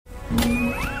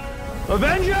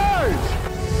Avengers!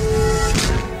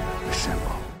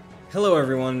 Assemble. Hello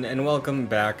everyone, and welcome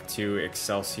back to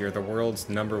Excelsior, the world's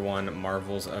 #1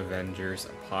 Marvel's Avengers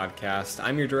podcast.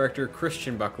 I'm your director,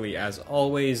 Christian Buckley, as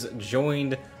always,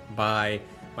 joined by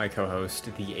my co-host,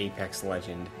 the Apex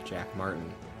legend, Jack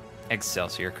Martin.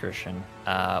 Excelsior, Christian.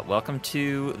 Welcome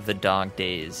to the dog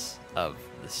days of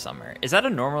the summer. Is that a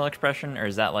normal expression, or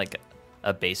is that like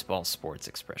a baseball sports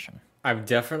expression? I've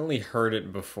definitely heard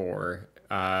it before.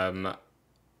 I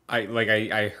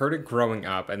heard it growing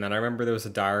up, and then I remember there was a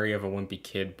Diary of a Wimpy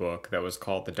Kid book that was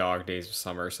called The Dog Days of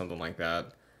Summer, or something like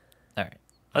that. All right.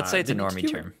 Let's say it's a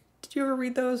normie term. Did you ever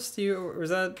read those? Was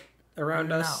that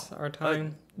around us, our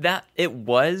time? That it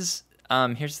was.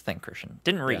 Here's the thing, Christian.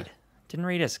 Didn't read. Yeah. Didn't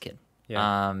read as a kid.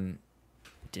 Yeah.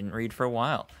 Didn't read for a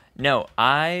while. No,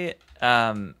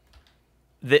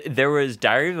 there was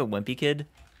Diary of a Wimpy Kid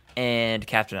and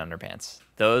Captain Underpants.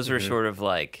 Those were sort of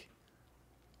like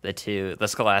the two. The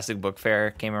Scholastic Book Fair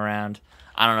came around.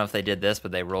 I don't know if they did this,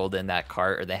 but they rolled in that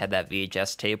cart, or they had that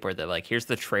VHS tape where they're like, here's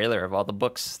the trailer of all the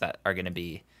books that are going to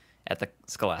be at the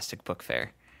Scholastic Book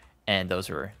Fair. And those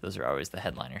are always the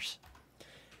headliners.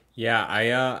 Yeah,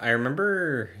 I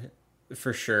remember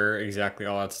for sure exactly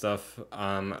all that stuff.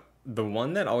 The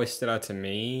one that always stood out to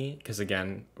me, because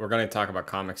again, we're going to talk about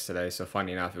comics today, so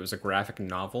funny enough, it was a graphic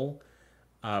novel,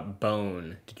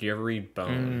 Bone. Did you ever read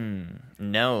Bone?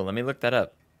 No, let me look that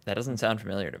up. That doesn't sound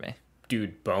familiar to me.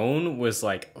 Dude, Bone was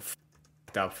like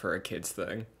f***ed up for a kid's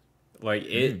thing. Like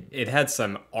it had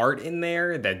some art in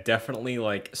there that definitely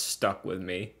like stuck with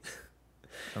me.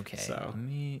 Okay. So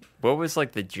what was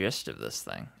like the gist of this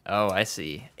thing? Oh, I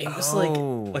see. It was like that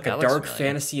a looks dark familiar.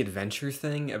 fantasy adventure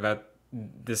thing about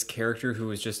this character who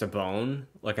was just a bone,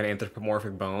 like an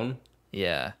anthropomorphic bone.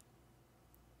 Yeah.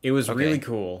 It was Okay. really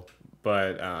cool,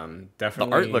 but The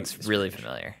definitely art looks really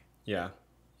familiar. Yeah.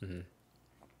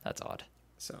 That's odd.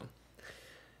 So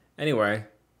anyway,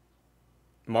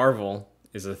 Marvel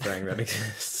is a thing that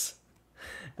exists.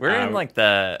 We're in like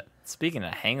speaking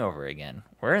of Hangover again,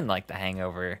 we're in like the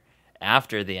hangover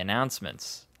after the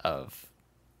announcements of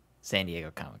San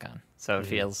Diego Comic-Con. So it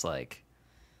feels like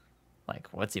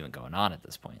what's even going on at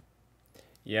this point?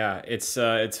 Yeah,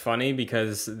 it's funny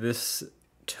because this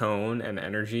tone and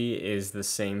energy is the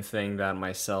same thing that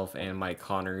myself and Mike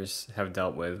Connors have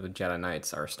dealt with Jedi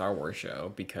Knights, our Star Wars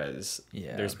show, because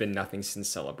Yeah. there's been nothing since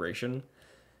Celebration.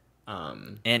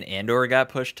 And Andor got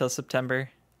pushed till September.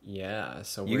 Yeah,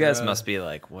 so You guys must be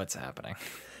like, what's happening?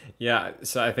 Yeah,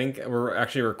 so I think we're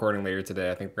actually recording later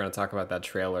today. I think we're going to talk about that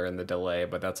trailer and the delay,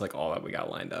 but that's like all that we got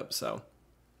lined up, so.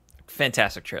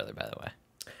 Fantastic trailer, by the way.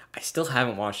 I still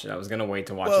haven't watched it. I was going to wait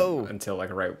to watch Whoa. it until like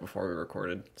right before we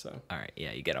recorded, so. All right,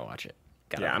 yeah, you gotta watch it.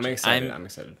 I'm excited. I'm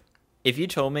excited. If you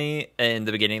told me in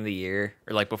the beginning of the year,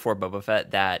 or like before Boba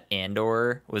Fett, that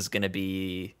Andor was going to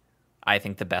be, I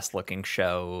think, the best looking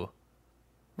show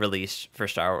released for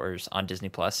Star Wars on Disney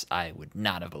Plus, I would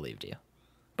not have believed you.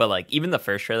 But like even the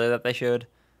first trailer that they showed,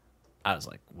 I was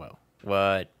like, whoa,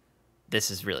 what?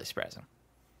 This is really surprising.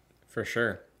 For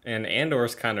sure. And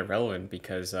Andor's kind of relevant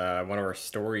because one of our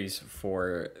stories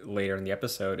for later in the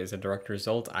episode is a direct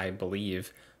result, I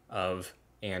believe, of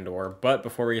Andor. But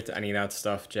before we get to any of that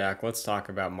stuff, Jack, let's talk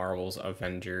about Marvel's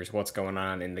Avengers. What's going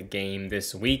on in the game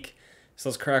this week? So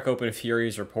let's crack open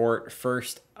Fury's report.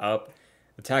 First up,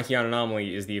 the Tachyon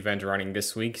Anomaly is the event running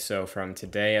this week. So from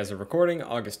today as of recording,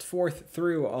 August 4th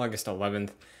through August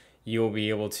 11th, you'll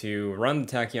be able to run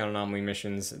the Tachyon Anomaly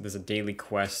missions. There's a daily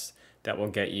quest that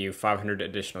will get you 500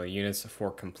 additional units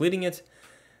for completing it.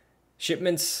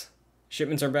 Shipments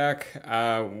are back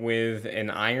with an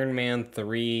Iron Man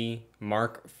 3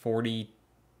 Mark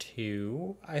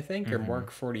 42, I think, or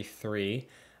Mark 43.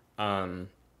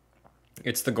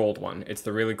 It's the gold one. It's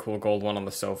the really cool gold one on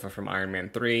the sofa from Iron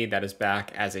Man 3 that is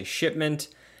back as a shipment.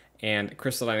 And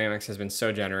Crystal Dynamics has been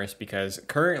so generous because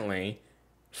currently,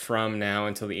 from now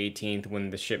until the 18th,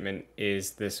 when the shipment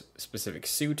is this specific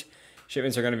suit,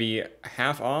 shipments are going to be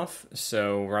half off.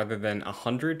 So rather than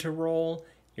 100 to roll,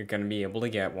 you're going to be able to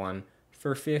get one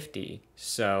for 50.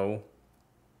 So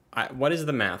what is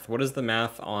the math? What is the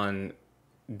math on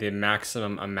the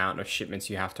maximum amount of shipments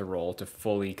you have to roll to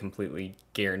fully, completely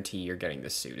guarantee you're getting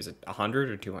this suit? Is it 100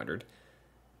 or 200?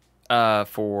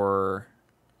 For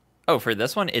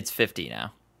this one, it's 50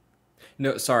 now.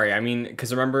 No, sorry. I mean,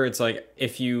 because remember, it's like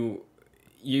if you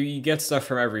get stuff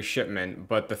from every shipment,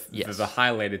 but the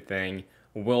highlighted thing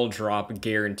will drop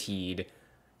guaranteed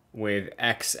with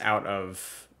X out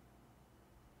of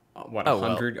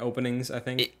 100 openings, I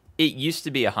think. It used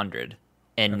to be 100,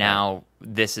 and now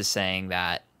this is saying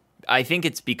that I think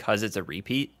it's because it's a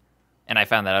repeat. And I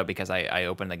found that out because I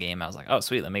opened the game. I was like, oh,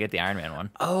 sweet, let me get the Iron Man one.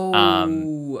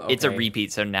 Oh, It's a okay.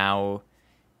 repeat, so now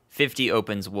 50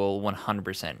 opens will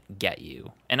 100% get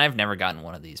you. And I've never gotten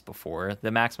one of these before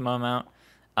the maximum amount.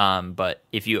 But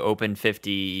if you open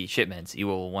 50 shipments, you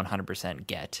will 100%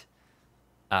 get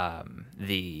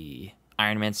the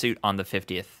Iron Man suit on the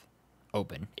 50th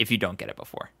open if you don't get it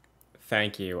before.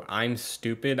 Thank you. I'm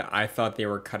stupid. I thought they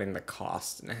were cutting the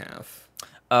cost in half.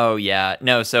 Oh, yeah.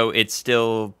 No, so it's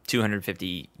still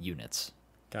 250 units,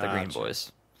 the Green Gotcha.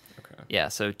 Boys. Okay. Yeah,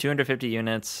 so 250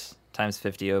 units times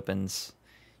 50 opens,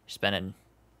 you're spending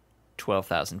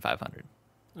 12,500.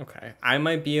 Okay. I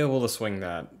might be able to swing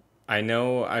that. I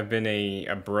know I've been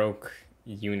a broke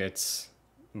units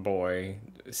boy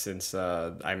since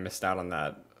I missed out on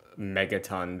that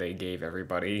megaton they gave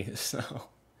everybody. So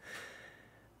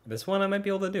this one I might be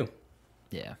able to do.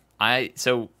 Yeah. I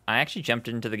actually jumped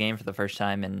into the game for the first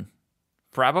time in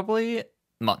probably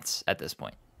months at this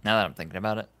point. Now that I'm thinking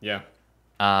about it. Yeah.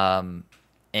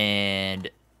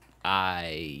 And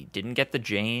I didn't get the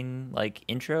Jane like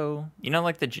intro. You know,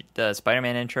 like the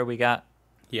Spider-Man intro we got,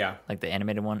 Yeah. like the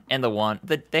animated one, and the one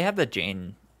that they have the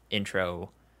Jane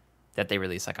intro that they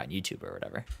release like on YouTube or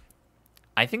whatever.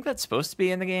 I think that's supposed to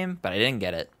be in the game, but I didn't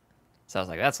get it. So I was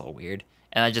like, that's a little weird.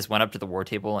 And I just went up to the war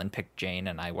table and picked Jane,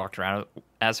 and I walked around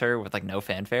as her with like no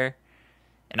fanfare.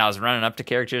 And I was running up to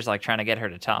characters like trying to get her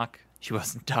to talk. She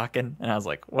wasn't talking, and I was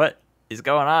like, what is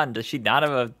going on? Does she not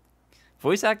have a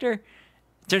voice actor?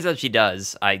 Turns out she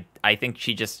does. I think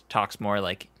she just talks more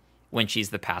like when she's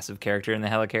the passive character in the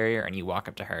helicarrier, and you walk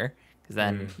up to her, because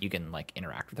then you can like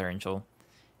interact with her and she'll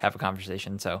have a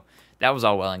conversation. So that was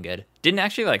all well and good. Didn't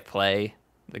actually like play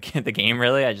the game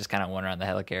really. I just kind of went around the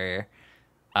helicarrier.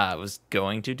 Was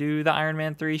going to do the Iron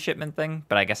Man 3 shipment thing,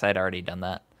 but I guess I'd already done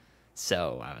that.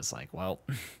 So I was like, well,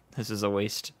 this is a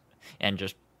waste, and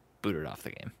just booted off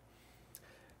the game.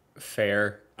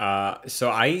 Fair. So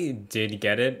I did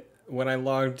get it when I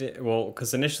logged in. Well,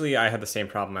 because initially I had the same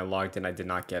problem. I logged in, I did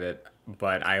not get it.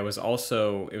 But I was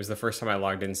also, it was the first time I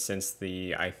logged in since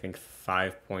the, I think,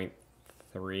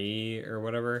 5.3 or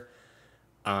whatever.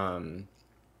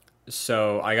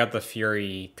 So I got the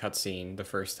Fury cutscene the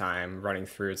first time running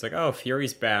through. It's like, oh,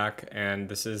 Fury's back, and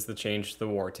this is the change to the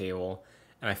war table.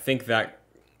 And I think that,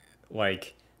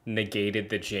 like, negated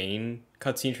the Jane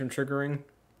cutscene from triggering.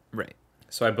 Right.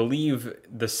 So I believe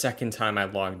the second time I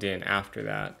logged in after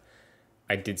that,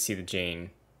 I did see the Jane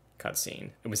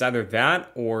cutscene. It was either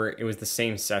that or it was the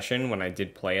same session when I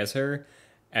did play as her,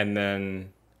 and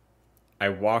then I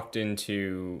walked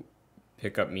into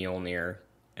pick up Mjolnir,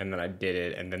 and then I did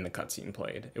it, and then the cutscene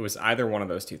played. It was either one of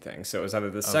those two things. So it was either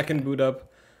the second boot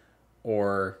up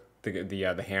or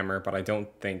the hammer, but I don't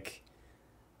think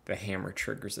the hammer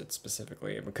triggers it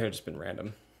specifically. It could have just been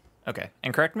random. Okay.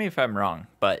 And correct me if I'm wrong,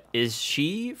 but is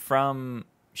she from...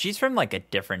 She's from, like, a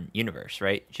different universe,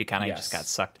 right? She kind of Yes. just got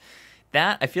sucked.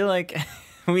 That, I feel like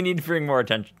we need to bring more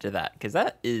attention to that, because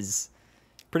that is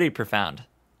pretty profound.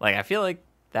 Like, I feel like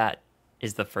that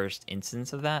is the first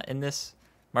instance of that in this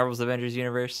Marvel's Avengers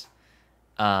universe.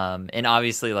 And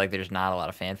obviously, like, there's not a lot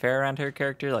of fanfare around her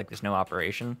character. Like, there's no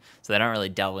operation, so they don't really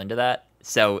delve into that.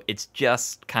 So it's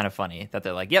just kind of funny that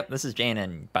they're like, yep, this is Jane,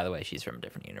 and by the way, she's from a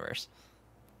different universe.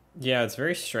 Yeah, it's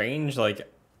very strange. Like,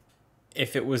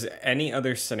 if it was any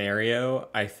other scenario,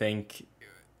 I think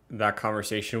that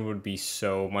conversation would be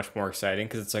so much more exciting,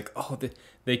 because it's like, oh,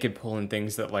 they could pull in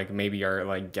things that, like, maybe are,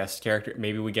 like, guest character.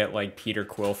 Maybe we get, like, Peter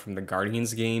Quill from the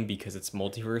Guardians game because it's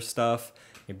multiverse stuff.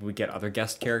 Maybe we get other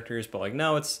guest characters, but, like,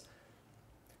 no, it's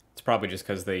probably just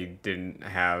because they didn't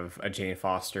have a Jane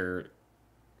Foster,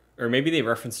 or maybe they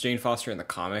referenced Jane Foster in the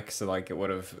comics, so, like, it would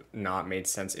have not made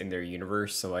sense in their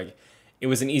universe. So, like, it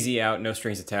was an easy out, no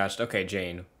strings attached. Okay,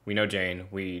 Jane. We know Jane.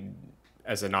 We,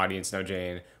 as an audience, know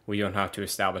Jane. We don't have to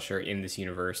establish her in this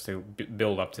universe to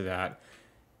build up to that.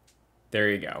 There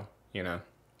you go. You know?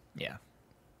 Yeah.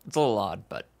 It's a little odd,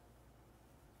 but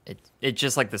it's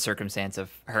just like the circumstance of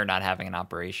her not having an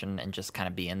operation and just kind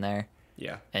of being there.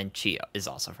 Yeah, And she is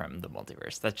also from the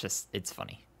multiverse. That's just, it's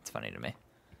funny. It's funny to me.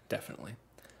 definitely.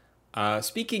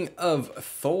 Speaking of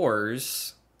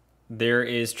Thors, there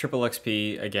is triple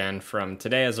XP again from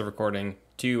today as of recording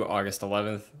to August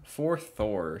 11th for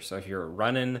Thor. So if you're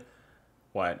running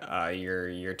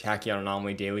your Tachyon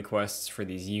Anomaly daily quests for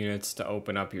these units to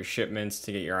open up your shipments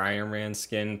to get your Iron Man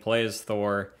skin, play as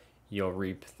Thor, you'll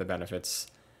reap the benefits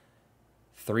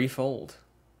threefold.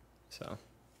 So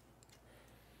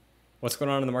what's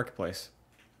going on in the marketplace?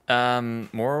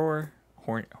 More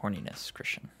horniness,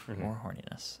 Christian. More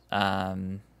horniness.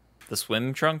 The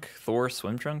swim trunk, Thor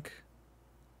swim trunk.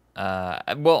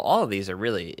 Well, all of these are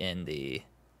really in the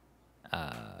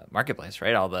marketplace,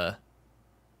 right? All the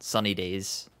Sunny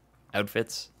Days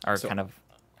outfits are So kind of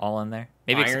all in there.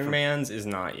 Maybe except Iron for, Man's is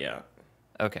not yet.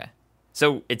 okay.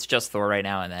 So it's just Thor right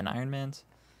now and then Iron Man's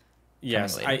coming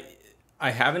Yes, later. I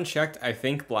haven't checked. I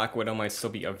think Black Widow might still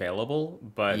be available,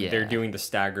 but they're Yeah. doing the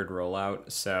staggered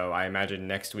rollout. So I imagine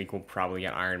next week we'll probably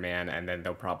get Iron Man, and then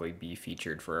they'll probably be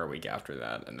featured for a week after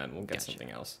that, and then we'll get Gotcha.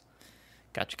 something else.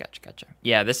 Gotcha.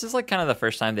 Yeah, this is like kind of the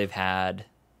first time they've had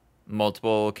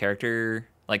multiple character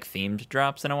like themed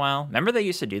drops in a while. Remember they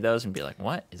used to do those and be like,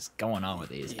 "What is going on with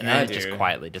these?" And Yeah, then it just dude.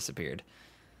 quietly disappeared.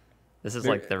 This is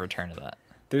There, like the return of that.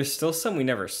 there's still some we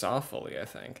never saw fully, I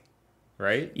think.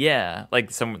 Right? Yeah,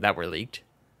 like some that were leaked.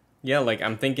 Yeah, like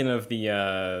I'm thinking of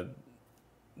the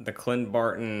Clint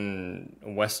Barton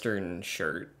Western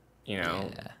shirt, Yeah.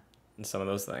 and some of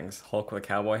those things. Hulk with a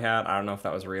cowboy hat. I don't know if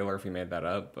that was real or if he made that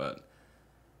up, but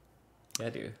yeah,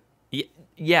 dude.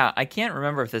 Yeah, I can't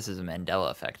remember if this is a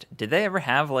Mandela effect. Did they ever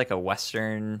have like a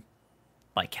Western,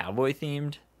 like cowboy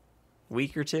themed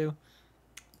week or two?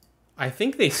 I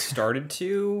think they started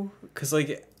to, because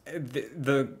like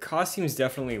the costumes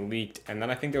definitely leaked, and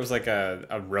then I think there was like a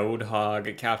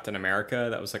Roadhog Captain America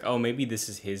that was like, oh, maybe this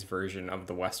is his version of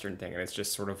the Western thing, and it's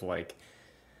just sort of like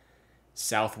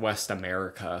Southwest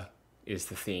America is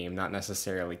the theme, not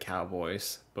necessarily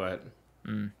cowboys, but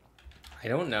I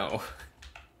don't know.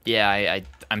 Yeah,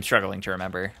 I'm struggling to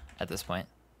remember at this point.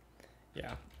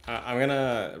 Yeah, I'm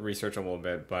gonna research a little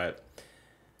bit, but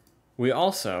we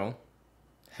also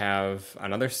have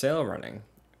another sale running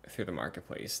through the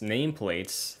marketplace.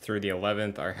 Nameplates through the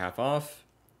 11th are half off,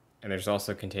 and there's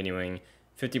also continuing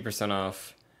 50%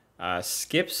 off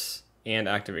skips and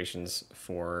activations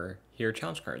for hero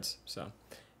challenge cards. So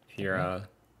if you're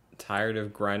tired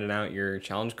of grinding out your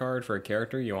challenge card for a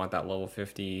character, you want that level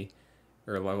 50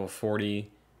 or level 40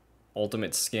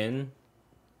 ultimate skin,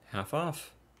 half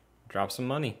off. Drop some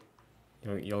money.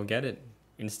 You'll get it.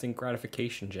 Instant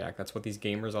gratification, Jack. That's what these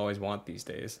gamers always want these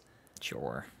days.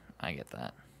 Sure, I get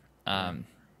that.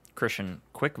 Christian,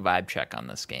 quick vibe check on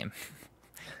this game.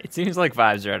 It seems like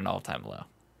vibes are at an all-time low.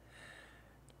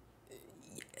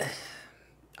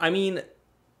 I mean,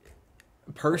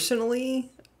 personally,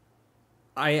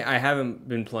 I haven't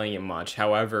been playing it much.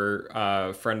 However,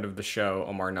 a friend of the show,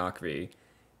 Omar Nakvi,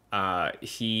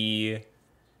 he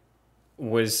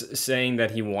was saying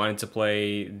that he wanted to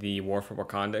play the War for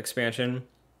Wakanda expansion.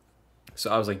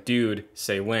 So I was like, dude,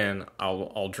 say when.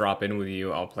 I'll drop in with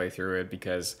you. I'll play through it,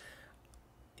 because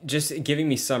just giving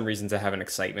me some reason to have an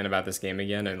excitement about this game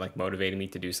again and like motivating me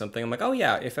to do something. I'm like, oh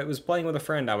yeah, if I was playing with a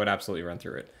friend, I would absolutely run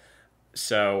through it.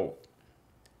 So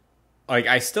like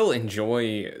I still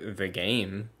enjoy the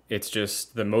game. It's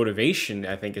just the motivation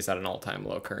I think is at an all-time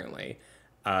low currently.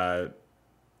 For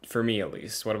me at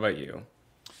least. What about you?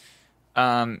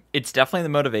 It's definitely the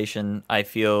motivation. I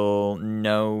feel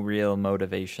no real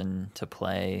motivation to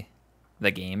play the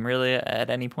game really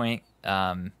at any point.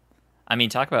 I mean,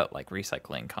 talk about like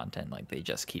recycling content. Like they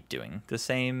just keep doing the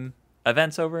same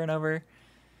events over and over,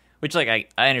 which like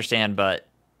I understand, but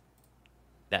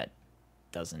that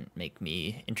doesn't make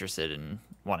me interested in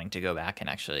wanting to go back and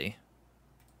actually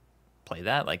play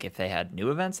that. Like if they had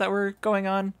new events that were going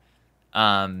on,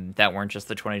 that weren't just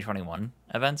the 2021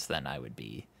 events, then I would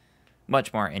be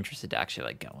much more interested to actually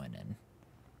like go in and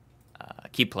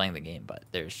keep playing the game. But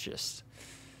there's just,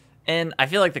 and I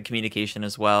feel like the communication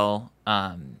as well.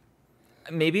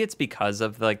 Maybe it's because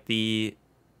of like the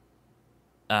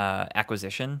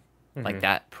acquisition, like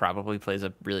that probably plays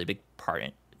a really big part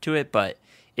to it. But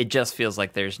it just feels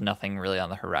like there's nothing really on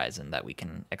the horizon that we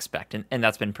can expect, and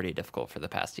that's been pretty difficult for the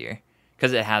past year,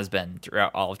 because it has been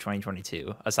throughout all of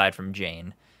 2022. Aside from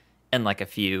Jane and like a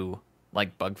few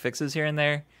like bug fixes here and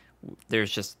there,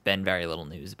 there's just been very little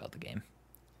news about the game.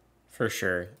 For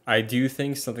sure. I do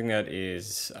think something that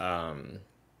is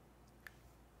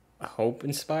hope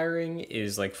inspiring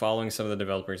is like following some of the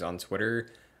developers on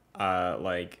Twitter.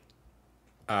 Brian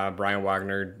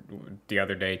Wagner the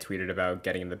other day tweeted about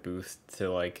getting in the booth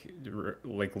to like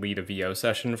lead a VO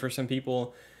session for some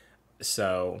people.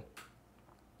 So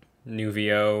new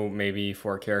VO maybe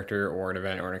for a character or an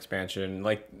event or an expansion.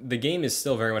 Like the game is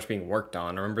still very much being worked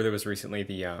on. I remember there was recently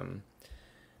the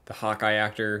Hawkeye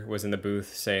actor was in the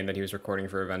booth saying that he was recording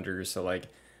for Avengers. So like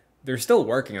they're still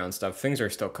working on stuff. Things are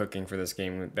still cooking for this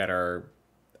game that are,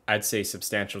 I'd say,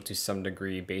 substantial to some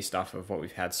degree based off of what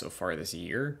we've had so far this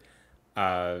year.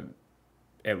 At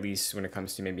least when it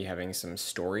comes to maybe having some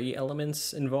story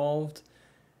elements involved.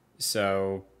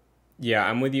 So yeah,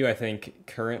 I'm with you. I think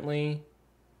currently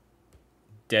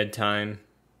dead time,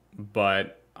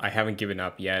 but I haven't given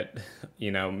up yet.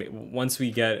 Once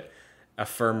we get a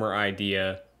firmer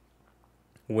idea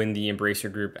when the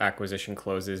Embracer Group acquisition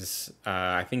closes,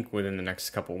 I think within the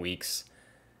next couple weeks,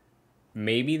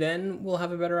 maybe then we'll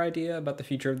have a better idea about the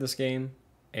future of this game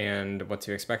and what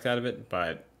to expect out of it.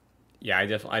 But yeah, I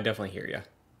definitely hear you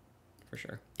for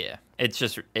sure. Yeah,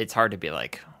 it's hard to be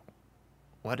like,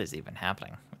 what is even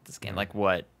happening with this game? Like,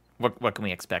 what can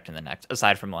we expect in the next,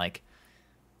 aside from like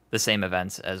the same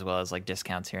events as well as like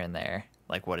discounts here and there?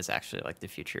 Like, what is actually like the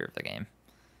future of the game?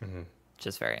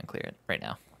 Just very unclear right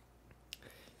now.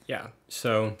 Yeah,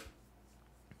 so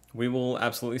we will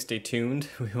absolutely stay tuned.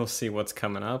 We will see what's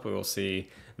coming up. We will see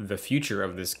the future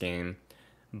of this game.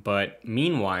 But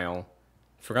meanwhile,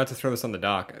 forgot to throw this on the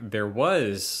dock. There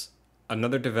was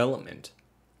another development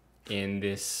in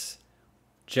this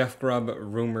Jeff Grubb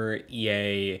rumor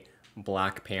EA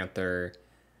Black Panther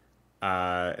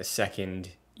second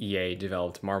EA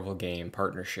developed Marvel game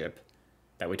partnership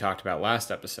that we talked about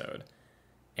last episode.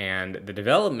 And the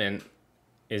development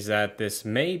is that this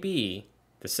may be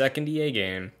the second EA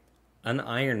game, an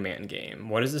Iron Man game.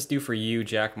 What does this do for you,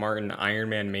 Jack Martin, Iron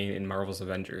Man main in Marvel's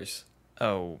Avengers?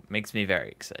 Oh, makes me very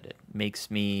excited.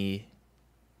 Makes me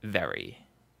very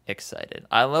excited.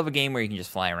 I love a game where you can just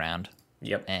fly around.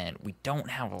 Yep. And we don't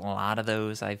have a lot of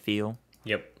those, I feel.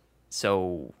 Yep.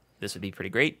 So this would be pretty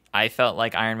great. I felt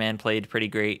like Iron Man played pretty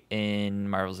great in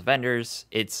Marvel's Avengers.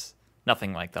 It's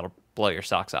nothing like that'll blow your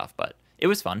socks off, but it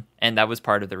was fun. And that was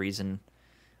part of the reason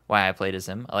why I played as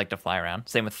him. I like to fly around.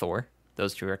 Same with Thor.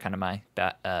 Those two are kind of my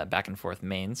back and forth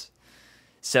mains.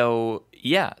 So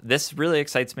yeah, this really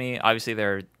excites me. Obviously,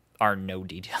 there are no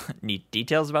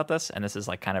details about this, and this is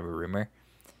like kind of a rumor.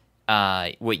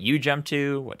 What you jumped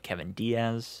to, what Kevin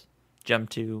Diaz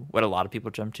jumped to, what a lot of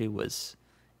people jumped to was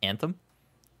Anthem,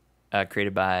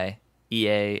 created by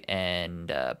EA and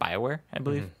BioWare, I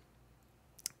believe.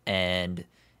 And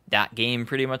that game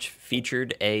pretty much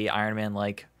featured a Iron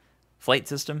Man-like flight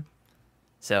system.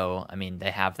 So, I mean,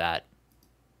 they have that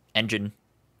engine,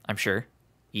 I'm sure,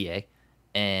 EA,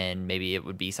 and maybe it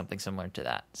would be something similar to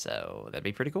that. So that'd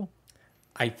be pretty cool.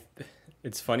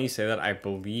 It's funny you say that. I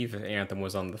believe Anthem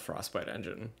was on the Frostbite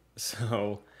engine.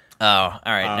 So. Oh, all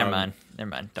right. Never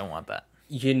mind. Don't want that.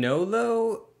 You know,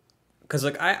 though, because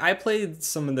like I played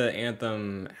some of the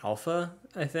Anthem Alpha,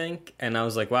 I think, and I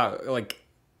was like, wow, like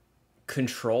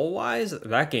control wise,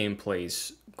 that game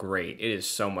plays great. It is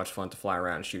so much fun to fly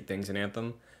around and shoot things in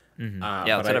Anthem. Yeah,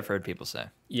 that's what I've heard people say.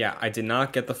 Yeah, I did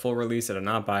not get the full release. I did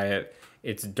not buy it.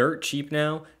 It's dirt cheap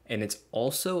now, and it's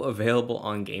also available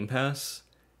on Game Pass.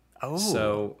 Oh,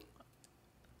 so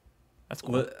that's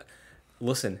cool.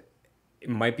 Listen, it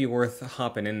might be worth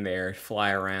hopping in there,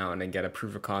 fly around, and get a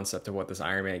proof of concept of what this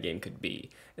Iron Man game could be.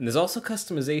 And there's also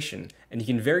customization, and you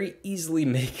can very easily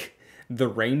make the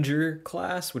Ranger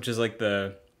class, which is like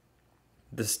the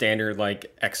standard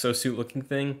like exosuit looking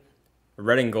thing,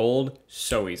 red and gold,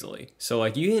 so easily. So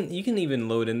like you can even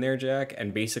load in there, Jack,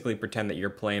 and basically pretend that you're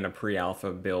playing a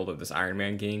pre-alpha build of this Iron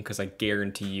Man game, because I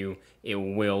guarantee you it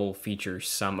will feature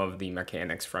some of the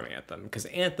mechanics from Anthem, because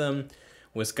Anthem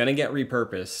was gonna get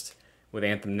repurposed with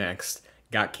Anthem Next,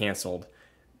 got canceled.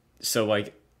 So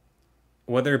like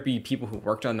whether it be people who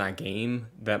worked on that game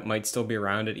that might still be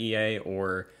around at EA,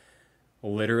 or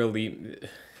literally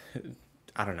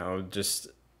I don't know, just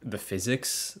the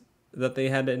physics that they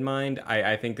had in mind,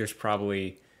 I think there's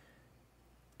probably,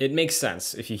 it makes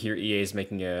sense if you hear EA is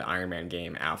making an Iron Man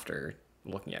game after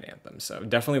looking at Anthem. So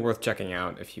definitely worth checking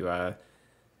out if you are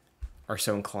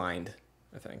so inclined,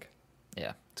 I think.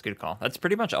 Yeah, it's a good call. That's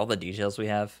pretty much all the details we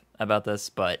have about this,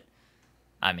 but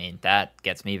I mean, that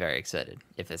gets me very excited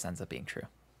if this ends up being true.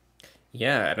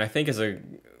 Yeah, and I think as a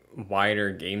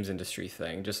wider games industry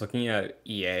thing, just looking at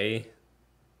EA,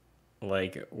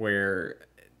 like where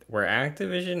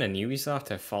Activision and Ubisoft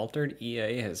have faltered,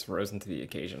 EA has risen to the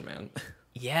occasion, man.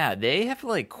 Yeah, they have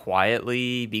like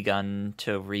quietly begun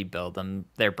to rebuild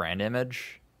their brand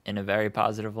image in a very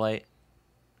positive light.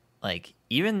 Like,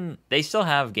 even they still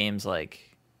have games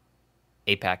like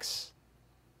Apex,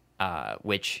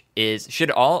 which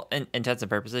should all intents and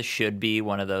purposes should be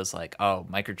one of those like, oh,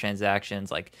 microtransactions,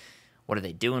 like what are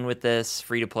they doing with this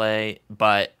free to play?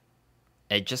 But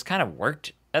it just kind of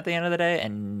worked at the end of the day,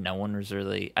 and no one was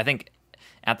really, I think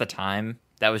at the time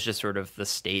that was just sort of the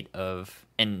state of,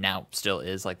 and now still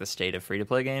is like the state of free to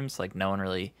play games. Like no one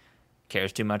really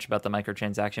cares too much about the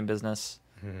microtransaction business.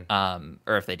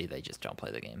 Or if they do, they just don't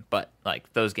play the game. But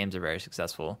like those games are very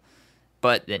successful.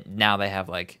 But now they have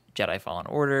like Jedi Fallen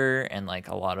Order and like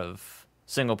a lot of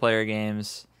single player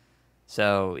games.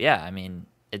 So yeah, I mean,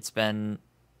 it's been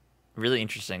really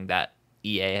interesting that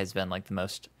EA has been like the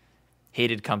most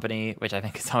hated company, which I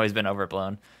think has always been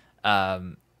overblown,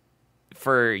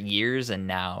 for years, and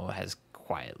now has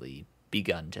quietly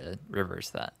begun to reverse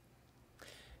that.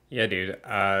 Yeah, dude.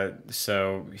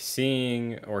 So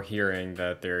seeing or hearing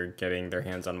that they're getting their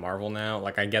hands on Marvel now,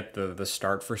 like I get the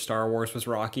start for Star Wars was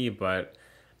rocky, but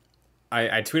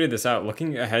I tweeted this out.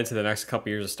 Looking ahead to the next couple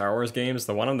years of Star Wars games,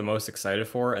 the one I'm the most excited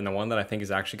for, and the one that I think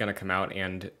is actually going to come out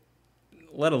and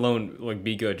let alone like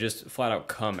be good, just flat out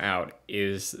come out,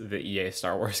 is the EA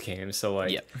Star Wars game. So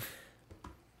like, Yep.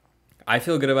 I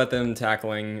feel good about them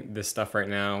tackling this stuff right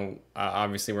now.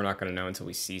 Obviously, we're not going to know until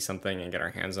we see something and get our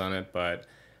hands on it, but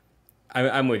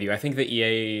I'm with you. I think the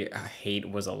EA hate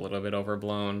was a little bit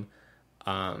overblown.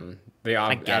 They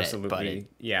I get absolutely,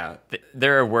 it, yeah,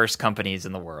 there are worse companies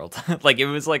in the world. Like it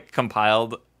was like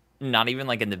compiled, not even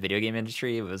like in the video game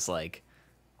industry. It was like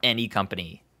any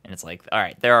company, and it's like, all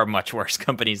right, there are much worse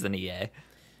companies than EA,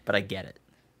 but I get it.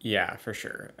 yeah, for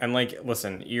sure. And like,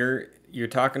 listen, you're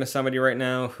talking to somebody right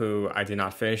now who I did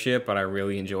not finish it, but I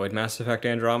really enjoyed Mass Effect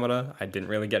Andromeda. I didn't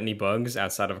really get any bugs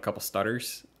outside of a couple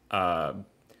stutters.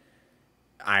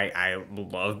 I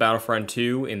love Battlefront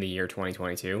 2 in the year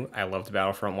 2022. I loved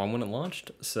Battlefront 1 when it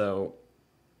launched. So,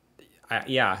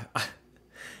 yeah,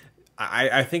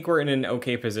 I think we're in an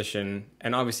okay position.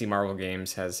 And obviously, Marvel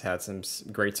Games has had some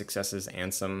great successes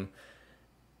and some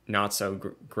not so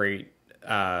great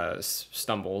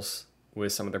stumbles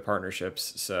with some of their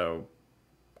partnerships. So,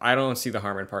 I don't see the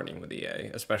harm in partnering with EA,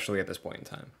 especially at this point in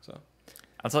time. So.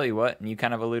 I'll tell you what, and you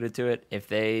kind of alluded to it. If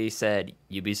they said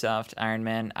Ubisoft Iron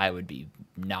Man, I would be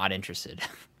not interested,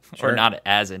 Sure. or not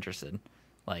as interested.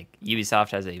 Like Ubisoft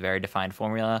has a very defined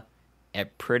formula.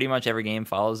 Pretty much every game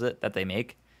follows it that they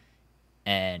make,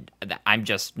 and I'm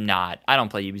just not. I don't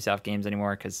play Ubisoft games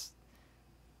anymore because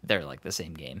they're like the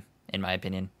same game, in my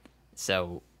opinion.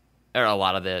 So, or a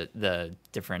lot of the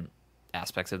different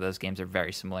aspects of those games are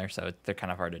very similar, so they're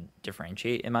kind of hard to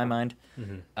differentiate in my mind.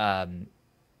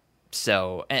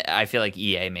 So I feel like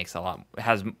EA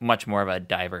has much more of a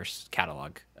diverse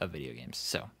catalog of video games.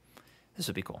 So this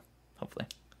would be cool, hopefully.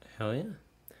 Hell yeah.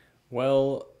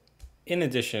 Well, in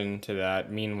addition to that,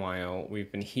 meanwhile,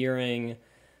 we've been hearing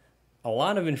a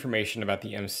lot of information about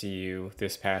the MCU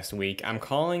this past week. I'm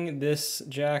calling this,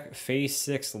 Jack, Phase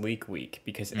 6 leak week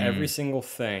because every single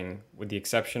thing, with the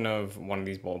exception of one of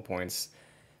these bullet points,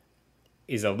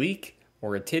 is a leak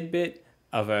or a tidbit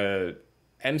of a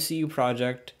MCU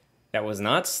project that was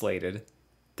not slated.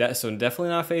 So definitely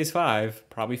not Phase 5,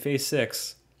 probably Phase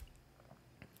 6.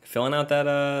 Filling out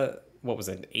that, what was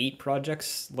it, 8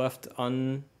 projects left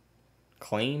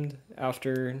unclaimed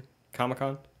after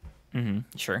Comic-Con?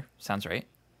 Sure. Sounds right.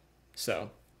 So,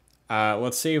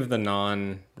 let's save the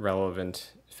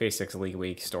non-relevant Phase 6 League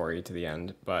Week story to the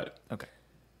end. But Okay.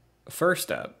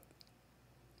 first up,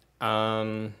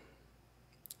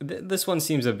 this one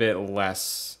seems a bit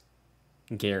less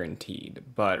guaranteed.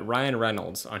 But Ryan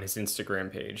Reynolds on his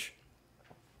Instagram page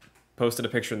posted a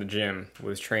picture in the gym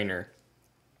with his trainer.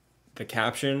 The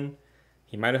caption,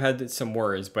 he might have had some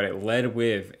words, but it led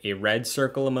with a red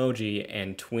circle emoji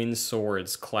and twin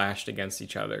swords clashed against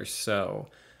each other. So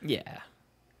Yeah.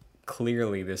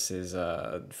 clearly this is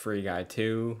Free Guy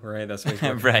 2, right? That's what he's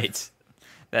working on. Right.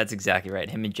 That's exactly right.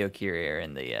 Him and Joe Keery are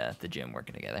in the gym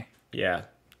working together. Yeah.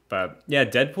 But yeah,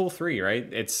 Deadpool 3, right?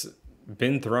 It's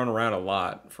been thrown around a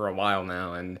lot for a while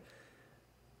now, and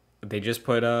they just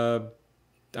put I'm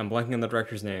blanking on the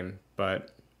director's name,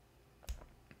 but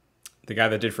the guy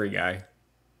that did Free Guy.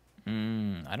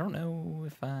 I don't know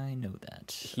if I know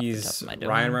that. He's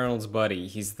Ryan Reynolds' buddy.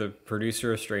 He's the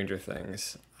producer of Stranger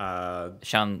Things.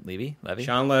 Sean Levy?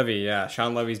 Sean Levy, yeah.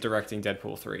 Sean Levy's directing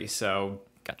Deadpool 3. So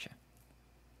Gotcha.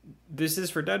 this is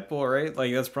for Deadpool, right?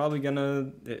 Like, that's probably going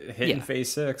to hit in Yeah.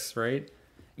 Phase 6, right?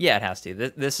 Yeah, it has to.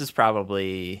 This is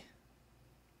probably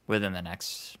within the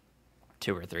next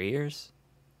 2 or 3 years.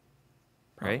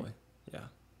 Probably, Right? yeah.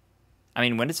 I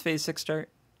mean, when does Phase 6 start?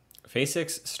 Phase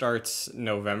 6 starts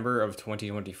November of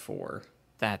 2024.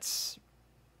 That's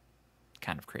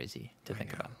kind of crazy to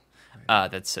think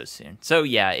about. That's so soon. So,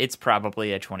 yeah, it's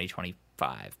probably a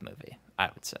 2025 movie, I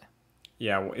would say.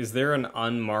 Yeah, is there an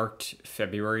unmarked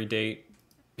February date?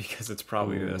 Because it's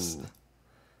probably this.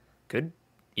 Could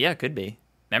be.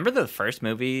 Remember the first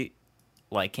movie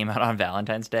like came out on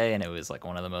Valentine's Day and it was like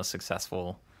one of the most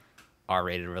successful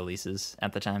R-rated releases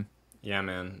at the time? Yeah,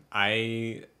 man.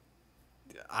 I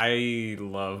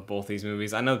love both these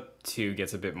movies. I know 2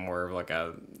 gets a bit more of like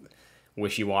a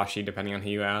wishy-washy depending on who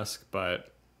you ask,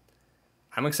 but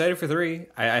I'm excited for 3.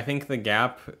 I think the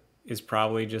gap is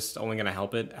probably just only going to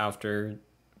help it after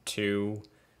 2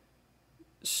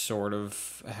 sort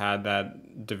of had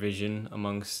that division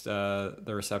amongst the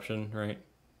reception, right?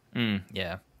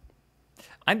 Yeah.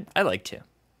 I like 2.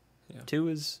 Yeah. 2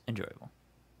 is enjoyable.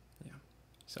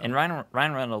 So And Ryan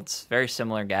Reynolds, very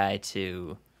similar guy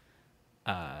to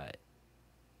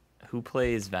who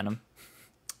plays Venom?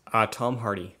 Tom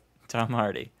Hardy. Tom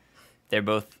Hardy.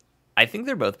 I think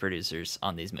they're both producers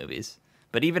on these movies.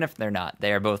 But even if they're not,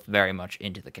 they are both very much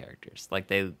into the characters.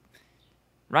 Ryan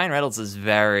Reynolds is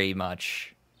very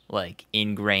much like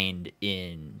ingrained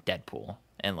in Deadpool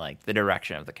and like the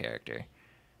direction of the character.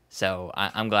 So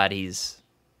I'm glad he's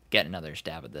getting another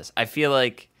stab at this. I feel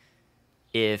like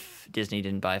if Disney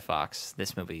didn't buy Fox,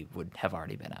 this movie would have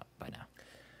already been out by now.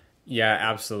 Yeah,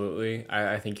 absolutely.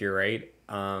 I think you're right.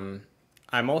 I'm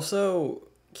also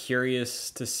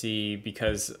curious to see,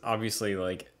 because obviously,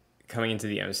 like, coming into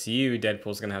the MCU,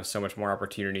 Deadpool's going to have so much more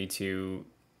opportunity to,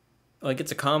 like,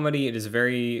 it's a comedy. It is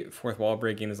very fourth wall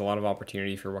breaking. There's a lot of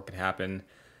opportunity for what could happen,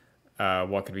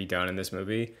 what could be done in this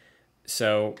movie.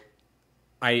 So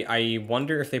I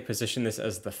wonder if they position this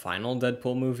as the final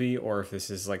Deadpool movie, or if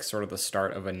this is like sort of the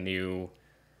start of a new,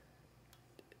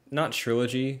 not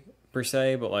trilogy per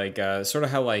se, but like sort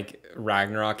of how like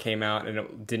Ragnarok came out and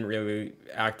it didn't really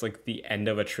act like the end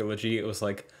of a trilogy. It was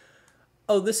like,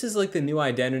 oh, this is like the new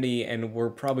identity, and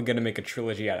we're probably going to make a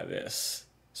trilogy out of this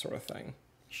sort of thing.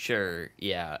 Sure,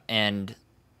 yeah. And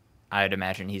I'd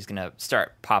imagine he's going to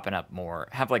start popping up more,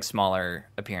 have like smaller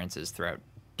appearances throughout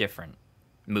different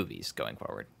movies going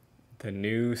forward. The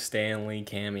new Stan Lee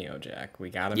cameo, Jack. We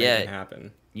got to make it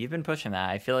happen. You've been pushing that.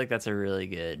 I feel like that'd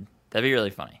be really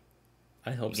funny.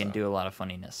 I hope so. You can do a lot of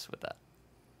funniness with that.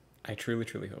 I truly,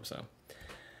 truly hope so.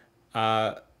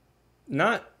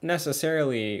 Not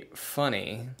necessarily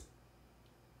funny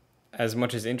as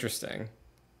much as interesting.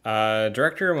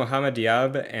 Director Mohamed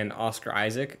Diab and Oscar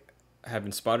Isaac have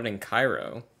been spotted in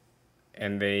Cairo,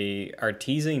 and they are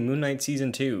teasing Moon Knight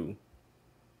Season 2.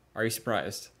 Are you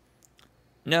surprised?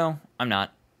 No, I'm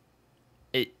not.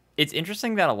 It's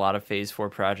interesting that a lot of Phase 4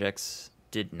 projects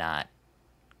did not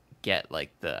get,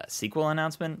 like, the sequel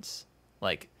announcements.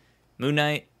 Like, Moon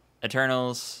Knight,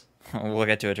 Eternals, we'll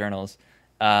get to Eternals,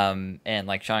 and,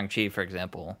 like, Shang-Chi, for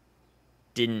example,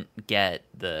 didn't get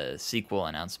the sequel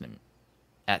announcement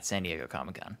at San Diego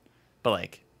Comic-Con. But,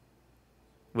 like,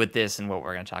 with this and what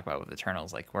we're going to talk about with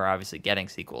Eternals, like, we're obviously getting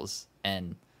sequels,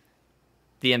 and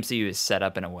the MCU is set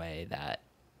up in a way that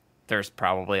there's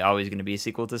probably always going to be a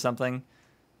sequel to something.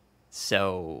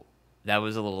 So that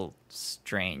was a little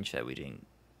strange that we didn't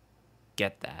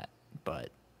get that, but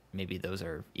maybe those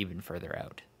are even further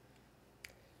out.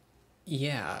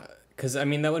 Yeah, because, I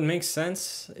mean, that would make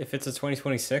sense if it's a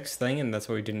 2026 thing and that's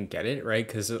why we didn't get it, right?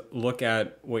 Because look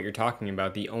at what you're talking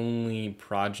about. The only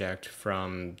project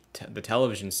from the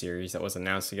television series that was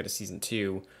announced to get a Season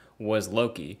 2 was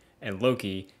Loki. And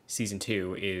Loki, Season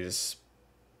 2, is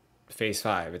Phase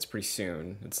 5. It's pretty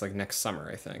soon. It's like next summer,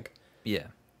 I think. Yeah.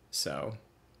 So,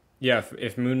 yeah,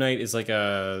 if Moon Knight is like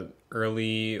a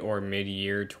early or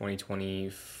mid-year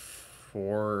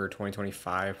 2024 or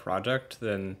 2025 project,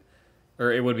 then,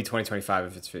 or it would be 2025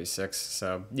 if it's Phase 6.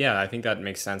 So, yeah, I think that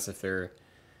makes sense if they're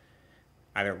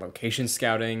either location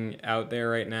scouting out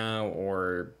there right now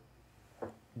or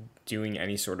doing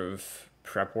any sort of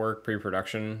prep work,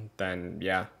 pre-production, then,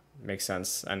 yeah, makes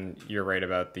sense. And you're right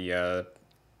about the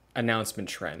announcement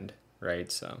trend,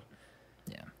 right? So,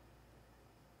 yeah.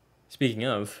 Speaking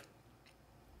of,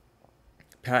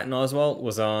 Patton Oswalt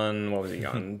was on, what was he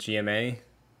on, GMA?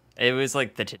 It was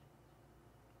like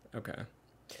Okay.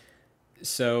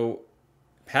 So,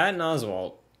 Patton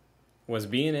Oswalt was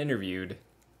being interviewed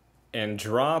and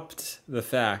dropped the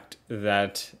fact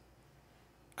that,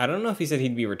 I don't know if he said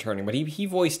he'd be returning, but he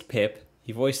voiced Pip.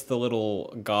 He voiced the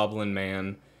little goblin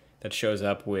man that shows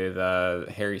up with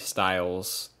Harry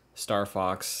Styles, Star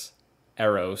Fox,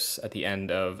 Eros at the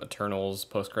end of Eternals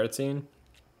post-credit scene.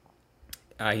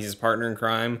 He's his partner in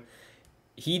crime.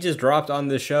 He just dropped on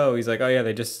the show. He's like, oh yeah,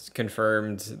 they just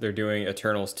confirmed they're doing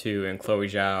Eternals 2 and Chloe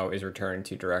Zhao is returning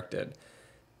to direct it.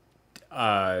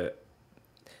 Patton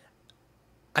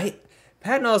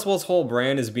Oswalt's whole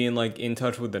brand is being like in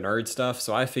touch with the nerd stuff,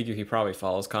 so I figure he probably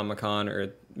follows Comic-Con,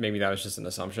 or maybe that was just an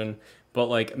assumption. But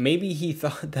like maybe he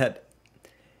thought that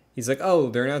he's like, oh,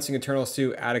 they're announcing Eternals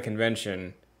 2 at a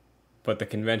convention, but the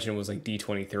convention was like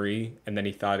D23, and then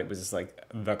he thought it was just like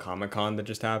the Comic-Con that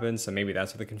just happened, so maybe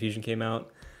that's where the confusion came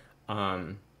out.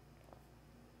 Are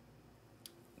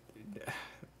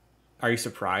you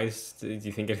surprised? Do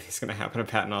you think anything's going to happen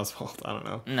to Patton Oswalt? I don't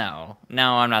know.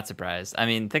 No, I'm not surprised. I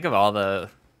mean, think of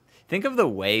the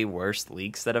way worse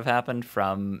leaks that have happened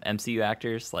from MCU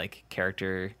actors, like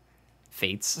character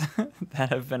fates that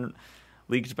have been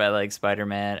leaked by like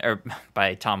Spider-Man or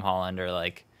by Tom Holland or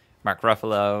like Mark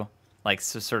Ruffalo, like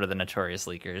sort of the notorious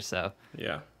leakers. So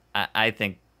yeah, I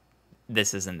think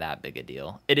this isn't that big a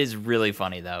deal. It is really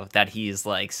funny though that he's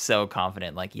like so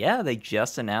confident, like, yeah, they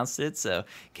just announced it, so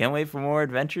can't wait for more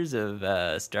adventures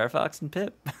of Star Fox and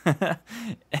Pip.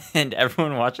 And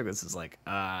everyone watching this is like,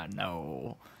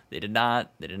 no, they did not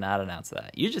announce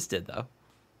that. You just did though,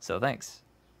 so thanks.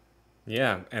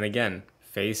 Yeah, and again,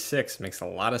 Phase 6 makes a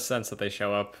lot of sense that they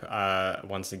show up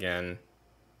once again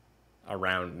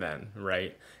around then,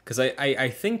 right? Because I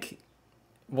think,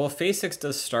 well, Phase 6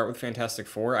 does start with Fantastic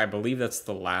Four. I believe that's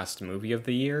the last movie of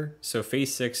the year. So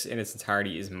Phase 6 in its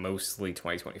entirety is mostly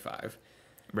 2025.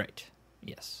 Right.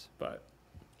 Yes. But,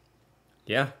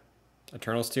 yeah,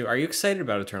 Eternals 2. Are you excited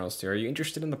about Eternals 2? Are you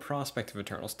interested in the prospect of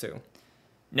Eternals 2?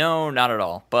 No, not at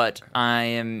all. But I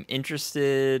am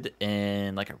interested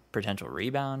in like a potential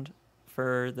rebound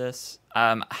for this.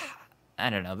 I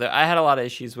don't know. I had a lot of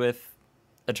issues with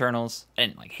Eternals. I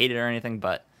didn't like hate it or anything,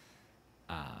 but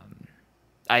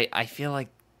I feel like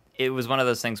it was one of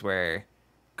those things where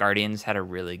Guardians had a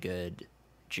really good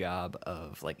job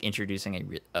of like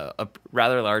introducing a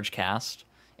rather large cast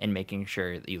and making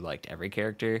sure that you liked every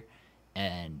character.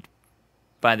 And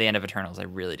by the end of Eternals, I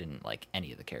really didn't like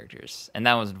any of the characters, and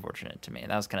that was unfortunate to me.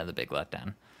 That was kind of the big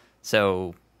letdown.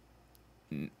 So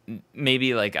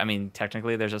maybe like, I mean,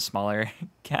 technically there's a smaller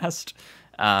cast.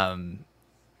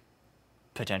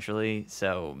 Potentially,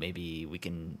 so maybe we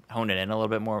can hone it in a little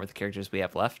bit more with the characters we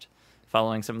have left,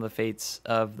 following some of the fates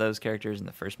of those characters in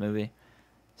the first movie.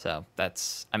 So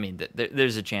that's, I mean,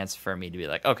 there's a chance for me to be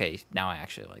like, okay, now I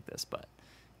actually like this. But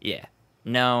yeah,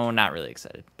 no, not really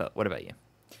excited. But what about you?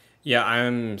 Yeah,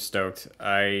 I'm stoked.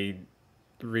 I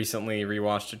recently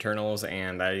rewatched Eternals,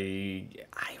 and I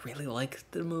really like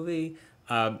the movie.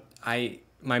 My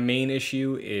main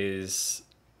issue is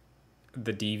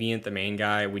the Deviant, the main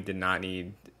guy. We did not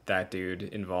need that dude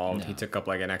involved. No. He took up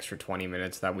like an extra 20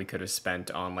 minutes that we could have spent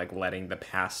on like letting the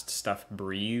past stuff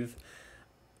breathe.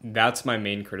 That's my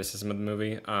main criticism of the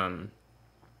movie.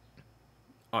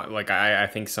 Like I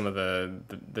think some of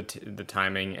the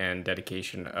timing and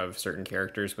dedication of certain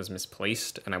characters was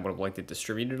misplaced, and I would have liked it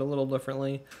distributed a little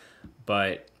differently.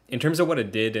 But in terms of what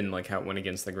it did and like how it went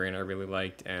against the grain, I really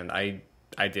liked, and I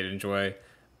did enjoy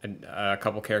a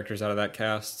couple characters out of that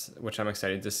cast, which I'm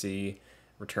excited to see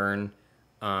return.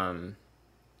 And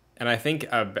I think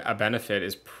a benefit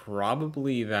is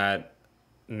probably that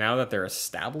now that they're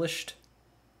established,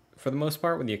 for the most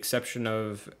part, with the exception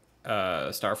of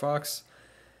Star Fox,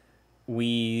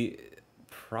 we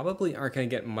probably aren't going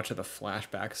to get much of the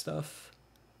flashback stuff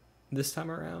this time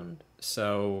around.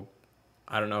 So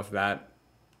I don't know if that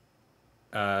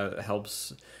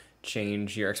helps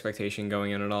change your expectation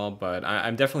going in at all, but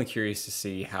I'm definitely curious to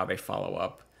see how they follow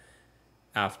up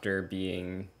after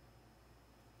being...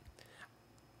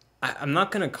 I'm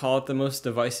not going to call it the most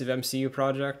divisive MCU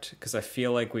project, because I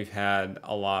feel like we've had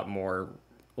a lot more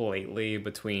lately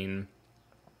between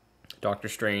Doctor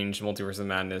Strange, Multiverse of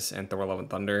Madness, and Thor: Love and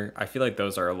Thunder. I feel like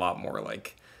those are a lot more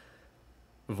like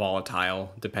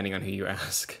volatile, depending on who you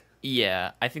ask.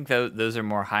 Yeah, I think those are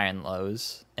more high and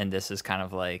lows, and this is kind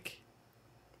of like...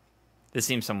 This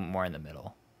seems somewhat more in the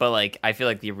middle. But, like, I feel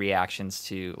like the reactions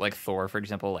to, like, Thor, for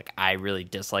example, like, I really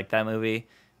disliked that movie,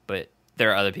 but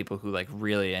there are other people who, like,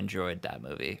 really enjoyed that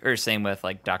movie. Or same with,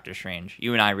 like, Doctor Strange.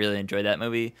 You and I really enjoyed that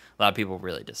movie. A lot of people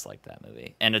really disliked that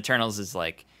movie. And Eternals is,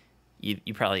 like, you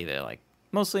probably either, like,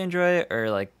 mostly enjoy it or,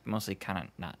 like, mostly kind of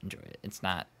not enjoy it. It's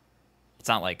not,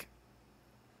 like,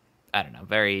 I don't know,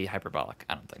 very hyperbolic,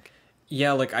 I don't think.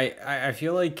 Yeah, like, I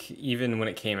feel like even when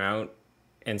it came out,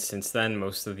 and since then,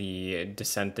 most of the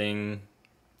dissenting,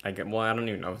 I don't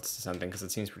even know if it's dissenting because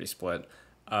it seems pretty split.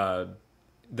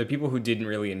 The people who didn't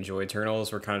really enjoy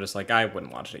Eternals were kind of just like, I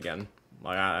wouldn't watch it again.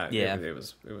 Like, yeah, it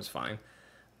was fine.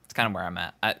 It's kind of where I'm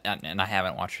at, and I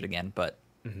haven't watched it again, but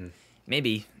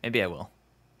maybe I will.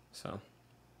 So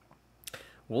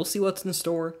we'll see what's in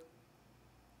store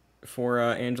for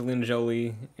Angelina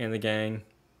Jolie and the gang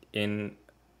in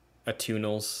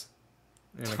Eternals.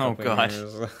 Oh gosh.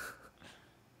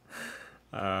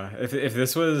 If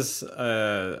this was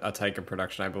a Taika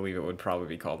production, I believe it would probably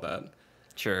be called that.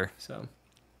 Sure. So,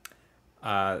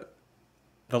 the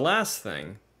last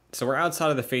thing. So we're outside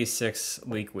of the Phase 6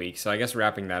 leak week. So I guess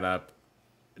wrapping that up,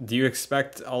 do you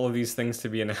expect all of these things to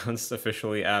be announced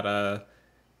officially at the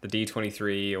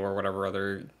D23 or whatever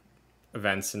other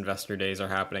events, investor days are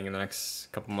happening in the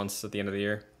next couple months at the end of the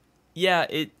year? Yeah,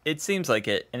 it seems like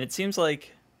it, and it seems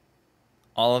like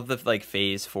all of the like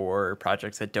Phase 4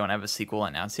 projects that don't have a sequel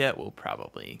announced yet will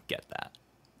probably get that.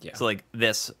 Yeah. So like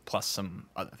this plus some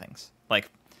other things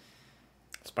like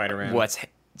Spider-Man.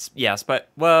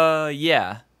 Well,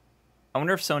 yeah. I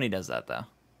wonder if Sony does that though.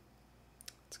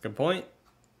 That's a good point.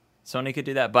 Sony could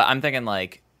do that, but I'm thinking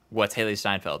like, what's Haley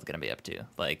Steinfeld gonna be up to?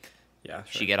 Like, Yeah,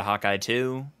 sure. she get a Hawkeye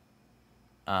too,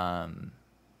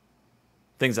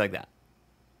 things like that.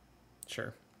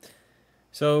 Sure.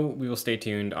 So we will stay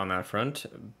tuned on that front.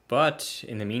 But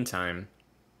in the meantime,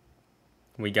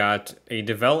 we got a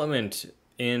development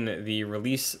in the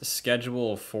release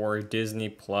schedule for Disney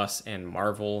Plus and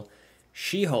Marvel.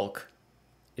 She-Hulk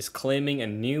is claiming a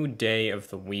new day of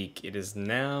the week. It is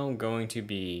now going to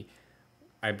be,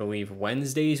 I believe,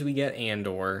 Wednesdays we get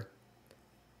Andor.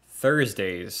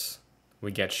 Thursdays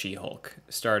we get She-Hulk,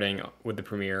 starting with the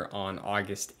premiere on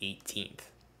August 18th.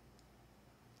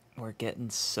 We're getting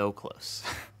so close.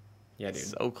 Yeah, dude.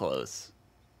 So close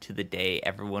to the day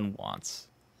everyone wants.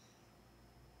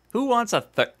 Who wants a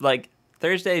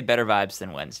Thursday better vibes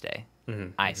than Wednesday?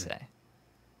 I say.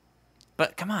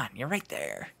 But come on, you're right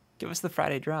there. Give us the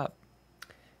Friday drop.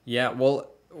 Yeah, well,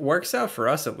 works out for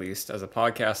us at least as a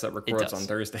podcast that records does. on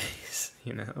Thursdays,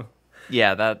 you know.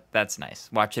 Yeah, that's nice.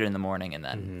 Watch it in the morning and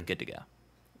then good to go.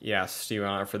 Yeah, stew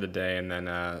on it for the day and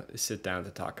then sit down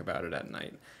to talk about it at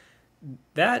night.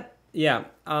 That, yeah,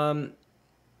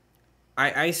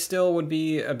 I still would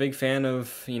be a big fan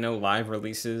of, live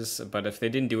releases, but if they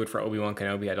didn't do it for Obi-Wan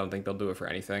Kenobi, I don't think they'll do it for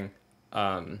anything.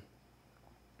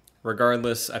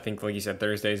 Regardless, I think, like you said,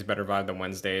 Thursday is a better vibe than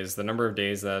Wednesdays. The number of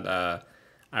days that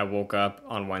I woke up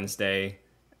on Wednesday,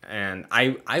 and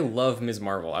I love Ms.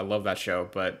 Marvel. I love that show,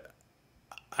 but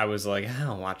I was like,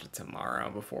 I'll watch it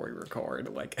tomorrow before we record.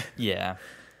 Like, Yeah.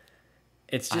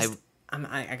 it's just...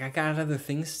 I got other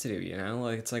things to do,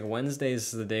 Like, it's like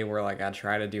Wednesday's the day where, like, I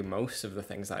try to do most of the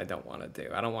things that I don't want to do.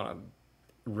 I don't want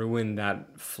to ruin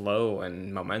that flow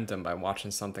and momentum by watching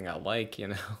something I like,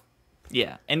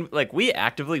 Yeah, and like we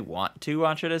actively want to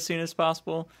watch it as soon as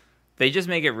possible. They just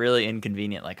make it really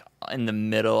inconvenient, like in the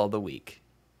middle of the week,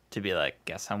 to be like,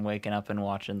 guess I'm waking up and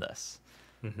watching this.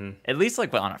 At least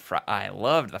like on a Friday, I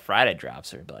loved the Friday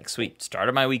drops. It'd be like, sweet, start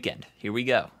of my weekend. Here we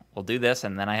go. We'll do this,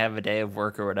 and then I have a day of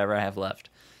work or whatever I have left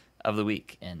of the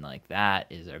week, and like that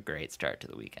is a great start to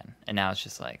the weekend. And now it's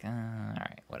just like, all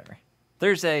right, whatever.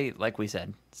 Thursday, like we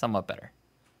said, somewhat better.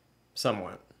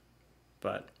 Somewhat.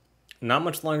 But not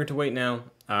much longer to wait now.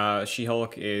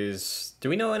 She-Hulk is... Do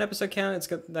we know an episode count? It's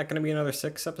that going to be another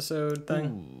 6-episode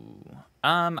thing? Ooh.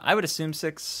 I would assume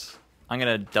 6. I'm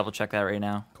gonna double check that right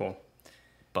now, Cool.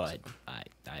 but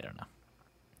I don't know.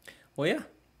 Well, yeah.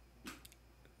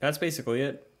 That's basically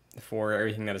it for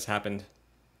everything that has happened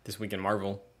this week in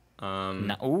Marvel.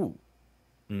 9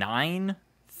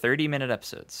 30-minute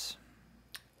episodes.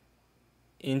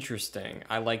 Interesting.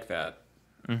 I like that.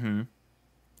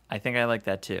 I think I like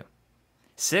that too.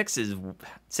 6 is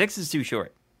too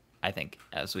short, I think,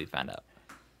 as we found out.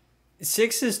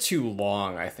 6 is too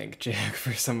long, I think, Jack,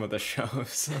 for some of the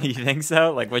shows. You think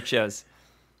so? Like what shows?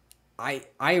 I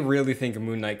really think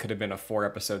Moon Knight could have been a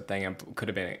 4-episode thing and could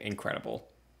have been incredible.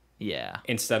 Yeah.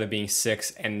 Instead of being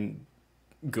 6 and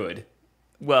good.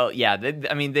 Well, yeah.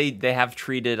 They have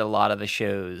treated a lot of the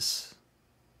shows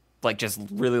like just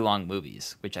really long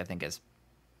movies, which I think has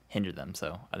hindered them.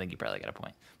 So I think you probably got a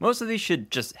point. Most of these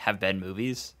should just have been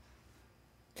movies.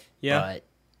 Yeah. But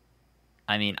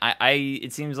I mean,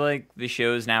 it seems like the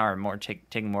shows now are more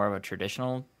taking more of a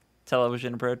traditional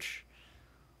television approach.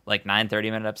 Like 9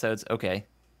 30-minute episodes, okay.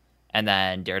 And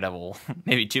then Daredevil,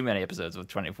 maybe too many episodes with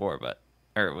 24,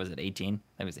 or was it 18?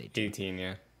 That was 18. 18,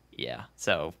 yeah. Yeah,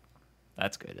 so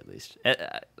that's good at least.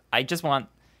 I just want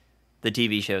the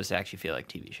TV shows to actually feel like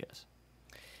TV shows.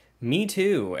 Me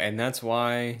too, and that's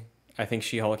why I think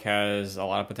She-Hulk has a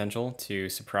lot of potential to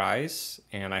surprise,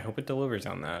 and I hope it delivers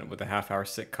on that with a half-hour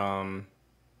sitcom,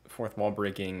 fourth wall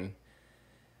breaking,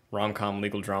 rom-com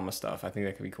legal drama stuff. I think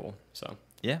that could be cool. So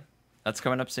yeah, that's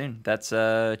coming up soon. That's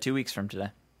 2 weeks from today.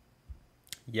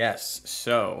 yes.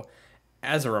 So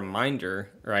as a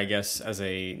reminder, or I guess as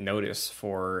a notice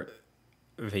for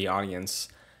the audience,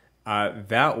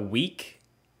 that week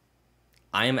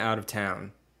I am out of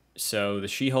town. So the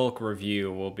She-Hulk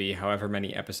review will be however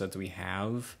many episodes we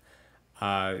have.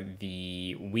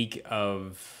 The week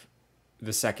of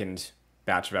the second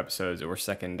batch of episodes or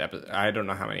second episode, I don't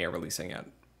know how many are releasing at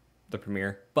the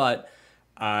premiere, but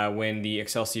when the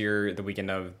Excelsior, the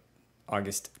weekend of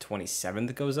August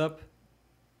 27th goes up,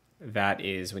 that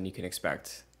is when you can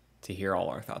expect to hear all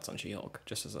our thoughts on She-Hulk,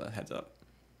 just as a heads up.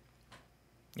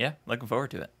 Yeah, looking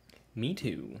forward to it. Me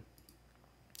too.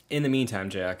 In the meantime,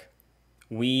 Jack,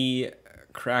 we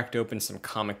cracked open some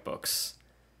comic books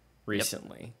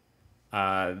recently.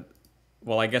 Yep.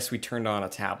 Well, I guess we turned on a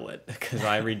tablet because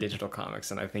I read digital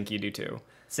comics, and I think you do too.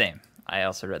 Same. I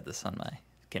also read this on my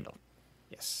Kindle.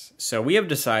 Yes. So we have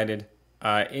decided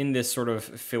in this sort of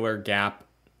filler gap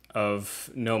of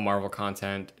no Marvel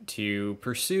content to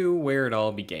pursue where it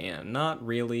all began. Not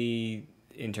really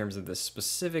in terms of the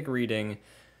specific reading,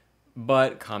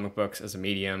 but comic books as a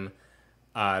medium.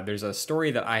 There's a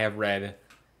story that I have read a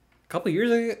couple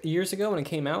years ago when it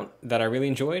came out that I really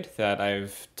enjoyed, that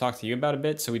I've talked to you about a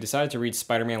bit. So we decided to read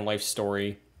Spider-Man Life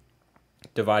Story,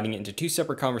 dividing it into two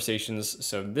separate conversations.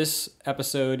 So this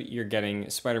episode, you're getting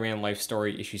Spider-Man Life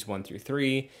Story issues 1 through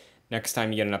 3. Next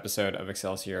time you get an episode of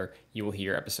Excelsior, you will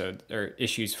hear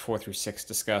issues 4 through 6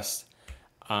 discussed.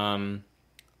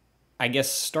 I guess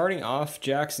starting off,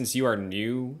 Jack, since you are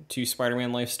new to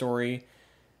Spider-Man Life Story,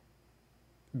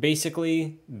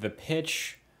 basically the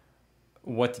pitch,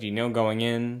 what did you know going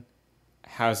in?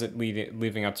 How's it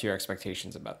leading up to your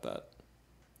expectations about that?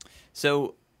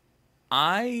 So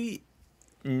I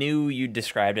knew you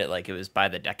described it like it was by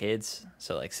the decades,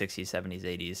 so like 60s, 70s,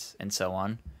 80s, and so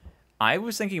on. I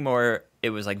was thinking more it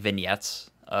was like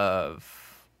vignettes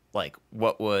of like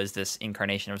what was this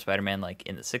incarnation of Spider-Man like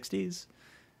in the 60s.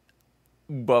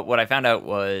 But what I found out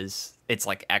was it's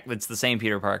the same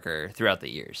Peter Parker throughout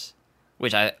the years,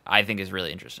 which I think is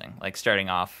really interesting. Like starting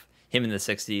off him in the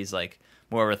 60s, like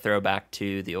more of a throwback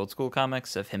to the old school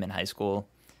comics of him in high school.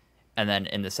 And then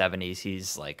in the 70s,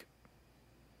 he's like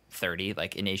 30,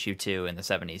 like in issue 2 in the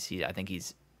 70s, I think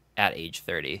he's at age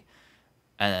 30.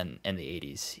 And then in the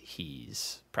 80s,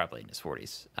 he's probably in his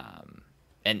 40s.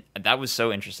 And that was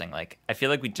so interesting. Like, I feel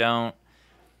like we don't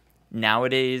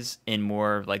nowadays in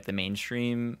more of like the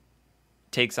mainstream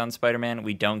takes on Spider-Man,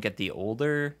 we don't get the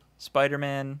older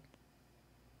Spider-Man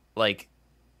like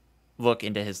look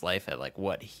into his life at like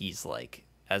what he's like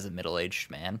as a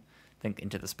middle-aged man. I think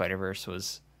Into the Spider-Verse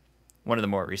was one of the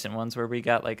more recent ones where we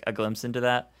got like a glimpse into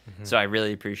that. Mm-hmm. So I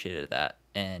really appreciated that.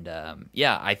 And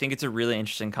yeah, I think it's a really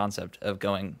interesting concept of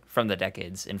going from the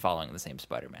decades and following the same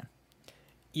Spider-Man.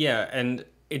 Yeah, and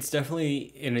it's definitely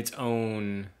in its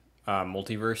own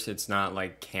multiverse. It's not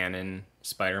like canon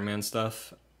Spider-Man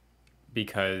stuff,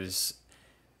 because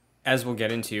as we'll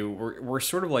get into, we're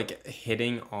sort of like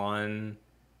hitting on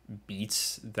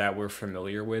beats that we're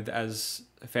familiar with as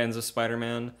fans of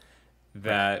Spider-Man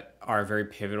that are very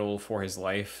pivotal for his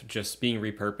life, just being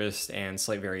repurposed and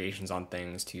slight variations on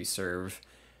things to serve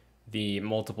the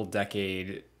multiple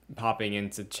decade popping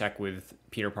into check with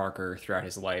Peter Parker throughout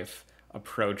his life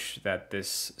approach that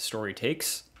this story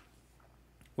takes,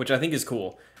 which I think is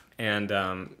cool and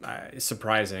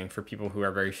surprising for people who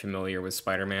are very familiar with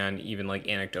Spider-Man, even like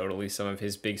anecdotally some of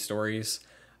his big stories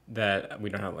that we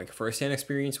don't have like firsthand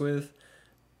experience with.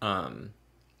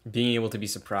 Being able to be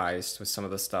surprised with some of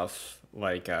the stuff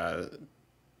like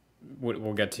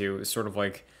we'll get to is sort of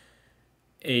like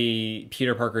a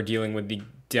Peter Parker dealing with the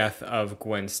death of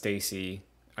Gwen Stacy,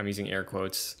 I'm using air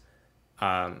quotes,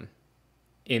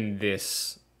 in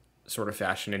this sort of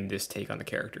fashion, in this take on the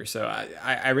character. So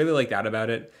I really like that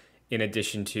about it, in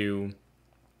addition to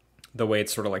the way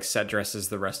it's sort of like set dresses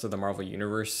the rest of the Marvel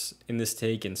Universe in this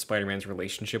take and Spider-Man's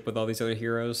relationship with all these other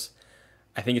heroes.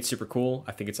 I think it's super cool.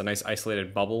 I think it's a nice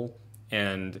isolated bubble,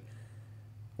 and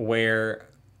where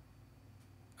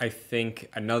I think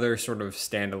another sort of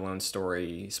standalone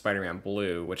story, Spider-Man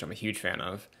Blue, which I'm a huge fan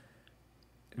of,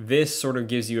 this sort of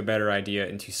gives you a better idea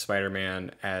into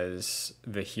Spider-Man as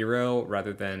the hero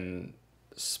rather than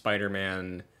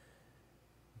Spider-Man,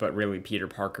 but really Peter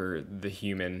Parker, the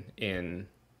human, in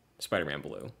Spider-Man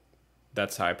Blue.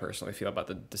 That's how I personally feel about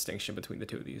the distinction between the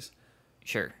two of these.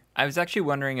 Sure. I was actually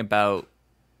wondering about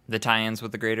the tie-ins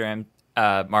with the greater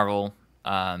Marvel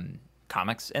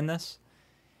comics in this.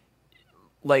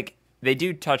 Like, they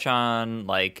do touch on,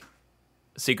 like,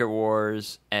 Secret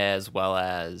Wars, as well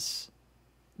as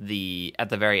at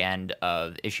the very end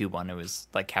of issue 1, it was,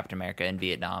 like, Captain America in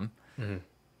Vietnam. Mm-hmm.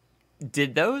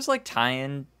 Did those, like, tie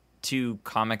in to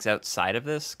comics outside of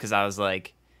this? Because I was,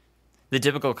 like, the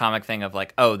typical comic thing of,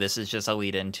 like, oh, this is just a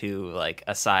lead-in to, like,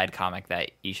 a side comic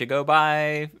that you should go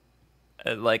buy.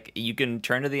 Like, you can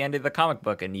turn to the end of the comic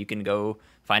book and you can go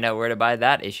find out where to buy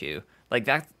that issue. Like,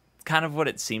 that's kind of what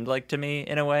it seemed like to me,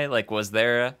 in a way. Like, was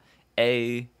there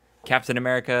a Captain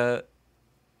America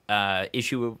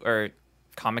issue or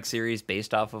comic series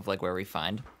based off of, like, where we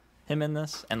find him in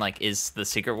this? And, like, is the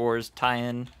Secret Wars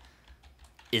tie-in,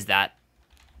 is that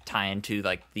tie-in to,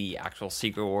 like, the actual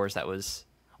Secret Wars that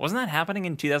wasn't that happening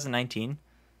in 2019?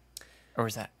 Or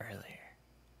was that earlier?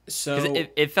 So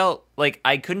it felt like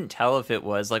I couldn't tell if it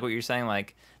was like what you're saying,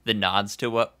 like the nods to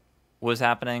what was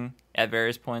happening at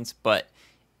various points. But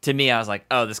to me, I was like,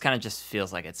 oh, this kind of just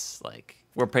feels like it's like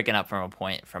we're picking up from a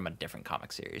point from a different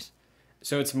comic series.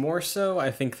 So it's more so,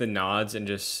 I think, the nods and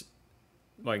just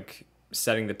like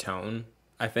setting the tone,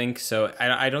 I think. So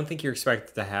I don't think you're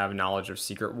expected to have knowledge of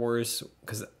Secret Wars,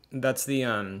 because That's the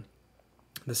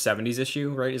 70s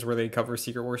issue, right? Is where they cover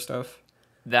Secret War stuff.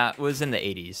 That was in the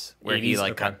 80s, where he 80s?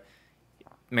 like Okay.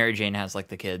 Mary Jane has like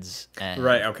the kids, and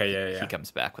Right. Okay. Yeah. he Yeah.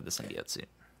 comes back with the symbiote suit.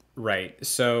 Right.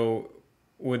 So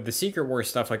with the Secret Wars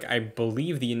stuff, like I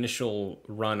believe the initial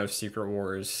run of Secret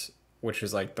Wars, which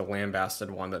is like the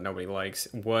lambasted one that nobody likes,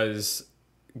 was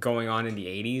going on in the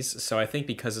 80s. So I think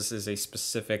because this is a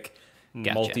specific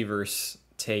Gotcha. multiverse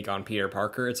take on Peter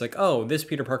Parker, it's like, oh, this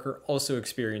Peter Parker also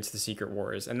experienced the Secret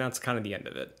Wars, and that's kind of the end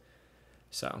of it.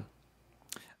 So,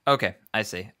 Okay, I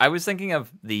see. I was thinking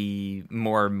of the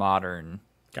more modern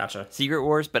gotcha. Secret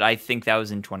Wars, but I think that was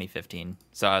in 2015.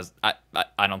 So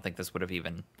I don't think this would have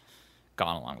even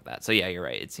gone along with that. So yeah, you're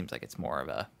right. It seems like it's more of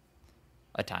a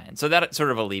tie-in. So that sort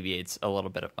of alleviates a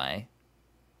little bit of my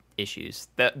issues.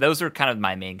 Those are kind of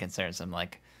my main concerns. I'm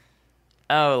like,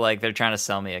 oh, like they're trying to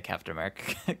sell me a Captain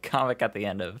America comic at the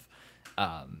end of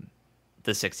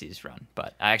the 60s run.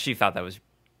 But I actually thought that was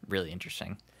really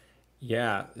interesting.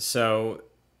 Yeah. So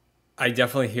I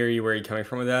definitely hear you where you're coming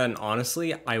from with that. And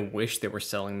honestly, I wish they were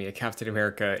selling me a Captain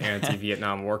America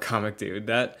anti-Vietnam War comic, dude.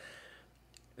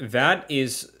 That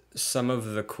is some of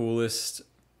the coolest.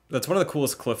 That's one of the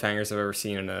coolest cliffhangers I've ever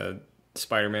seen in a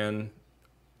Spider-Man,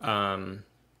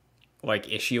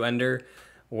 like issue ender,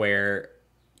 where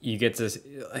you get to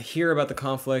hear about the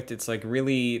conflict. It's like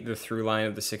really the through line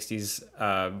of the '60s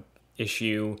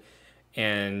issue,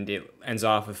 and it ends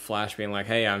off with Flash being like,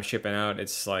 "Hey, I'm shipping out.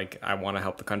 It's like I want to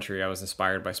help the country. I was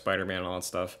inspired by Spider-Man and all that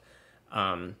stuff."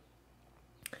 And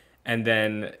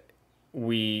then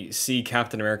we see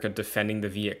Captain America defending the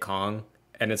Viet Cong,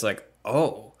 and it's like,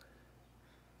 oh,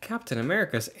 Captain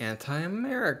America's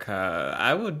anti-America.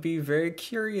 I would be very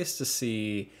curious to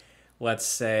see, let's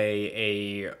say,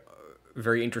 a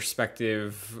very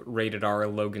introspective rated R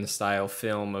Logan style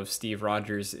film of Steve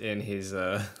Rogers in his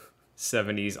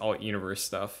 70s alt universe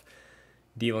stuff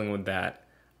dealing with that.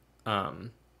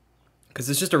 Because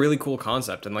it's just a really cool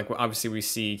concept, and like obviously we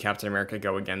see Captain America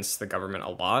go against the government a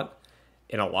lot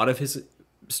in a lot of his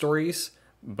stories,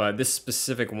 but this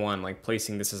specific one, like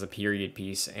placing this as a period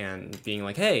piece and being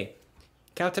like, hey,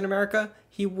 Captain America,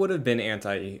 he would have been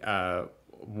anti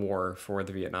war for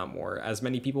the Vietnam War, as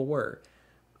many people were.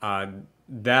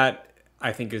 That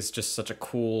I think is just such a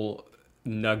cool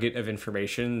nugget of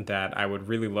information that I would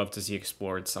really love to see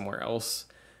explored somewhere else.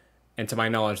 And to my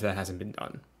knowledge, that hasn't been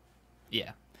done.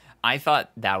 Yeah. I thought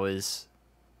that was,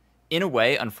 in a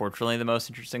way, unfortunately, the most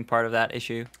interesting part of that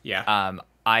issue. Yeah.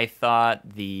 I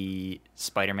thought the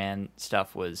Spider-Man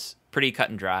stuff was pretty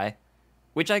cut and dry,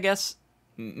 which I guess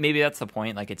maybe that's the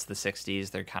point. Like, it's the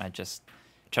 60s. They're kind of just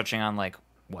touching on, like,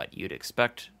 what you'd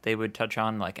expect they would touch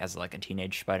on, like, as, like, a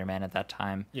teenage Spider-Man at that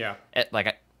time. Yeah.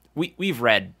 We've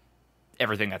read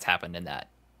everything that's happened in that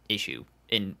issue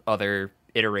in other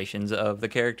iterations of the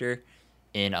character,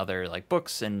 in other like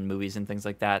books and movies and things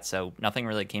like that, so nothing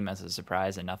really came as a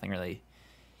surprise and nothing really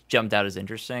jumped out as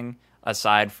interesting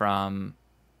aside from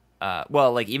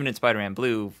like even in Spider-Man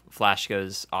Blue, Flash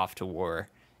goes off to war,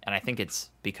 and I think it's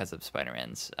because of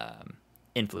Spider-Man's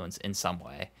influence in some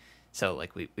way. So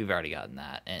like we've already gotten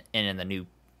that, and in the new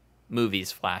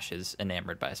movies Flash is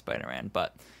enamored by Spider-Man.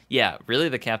 But yeah, really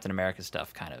the Captain America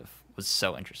stuff kind of was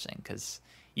so interesting because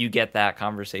you get that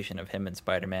conversation of him and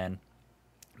Spider-Man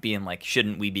being like,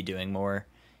 shouldn't we be doing more?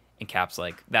 And Cap's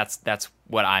like, that's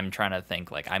what I'm trying to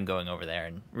think. Like, I'm going over there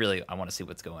and really I want to see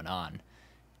what's going on.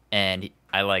 And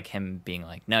I like him being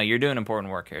like, no, you're doing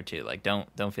important work here too. Like,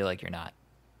 don't feel like you're not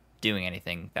doing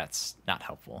anything that's not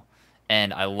helpful.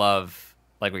 And I love,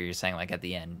 like what you're saying, like at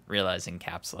the end, realizing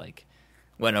Cap's like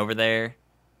went over there,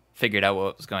 figured out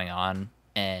what was going on,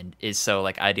 and is so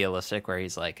like idealistic where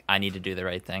he's like, I need to do the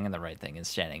right thing, and the right thing is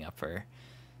standing up for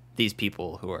these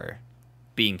people who are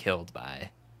being killed by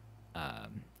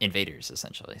invaders,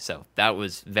 essentially. So that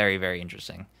was very, very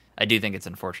interesting. I do think it's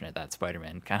unfortunate that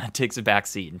Spider-Man kind of takes a back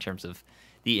seat in terms of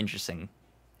the interesting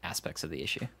aspects of the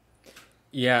issue.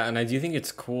 Yeah, and I do think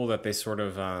it's cool that they sort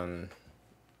of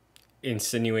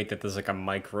insinuate that there's like a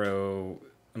micro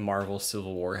Marvel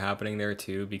Civil War happening there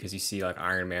too, because you see like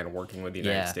Iron Man working with the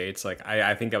United States. Like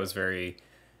I think that was very,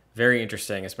 very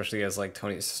interesting, especially as like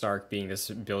Tony Stark being this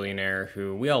billionaire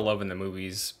who we all love in the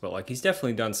movies, but like he's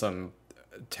definitely done some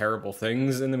terrible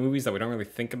things in the movies that we don't really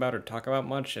think about or talk about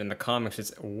much. In the comics,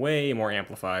 it's way more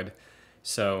amplified.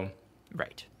 So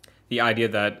right, the idea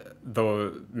that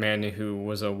the man who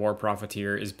was a war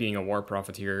profiteer is being a war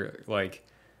profiteer, like,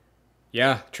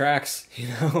 yeah, tracks, you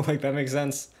know, like that makes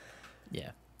sense.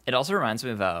 Yeah. It also reminds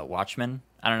me of Watchmen.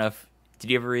 I don't know if,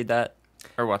 did you ever read that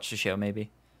or watch the show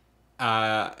maybe?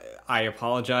 I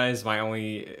apologize. My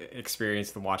only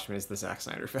experience with Watchmen is the Zack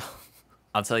Snyder film.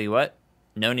 I'll tell you what,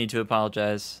 no need to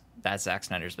apologize. That's Zack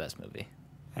Snyder's best movie.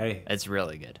 Hey, It's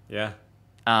really good. yeah.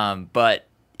 But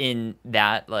in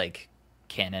that like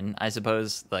canon, I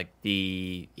suppose, like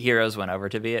the heroes went over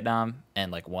to Vietnam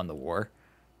and like won the war,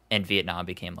 and Vietnam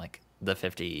became like the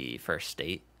 51st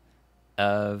state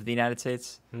of the United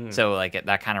States. So like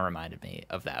that kind of reminded me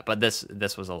of that. But this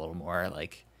was a little more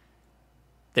like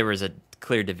there was a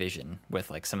clear division with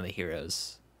like some of the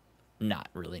heroes not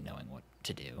really knowing what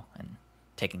to do and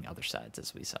taking other sides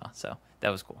as we saw. So that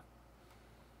was cool.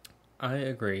 I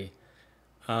agree.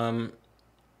 The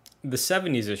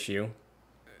 70s issue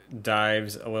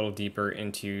dives a little deeper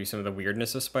into some of the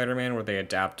weirdness of Spider-Man, where they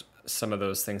adapt some of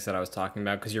those things that I was talking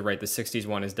about. Because you're right, the 60s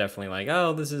one is definitely like,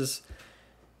 oh, this is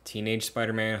teenage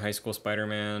Spider-Man, high school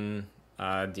Spider-Man,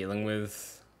 dealing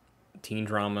with teen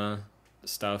drama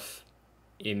stuff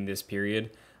in this period.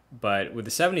 But with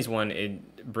the 70s one,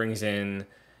 it brings in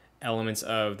elements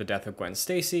of the death of Gwen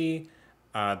Stacy,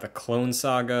 the Clone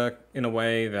Saga in a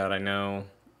way that I know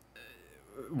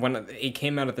when it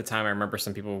came out at the time, I remember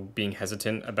some people being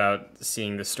hesitant about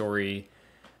seeing the story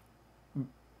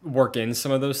work in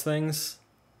some of those things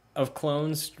of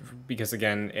clones because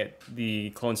again, the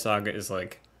Clone Saga is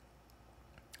like,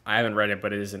 I haven't read it,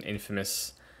 but it is an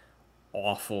infamous,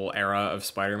 awful era of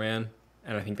Spider-Man,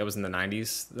 and I think that was in the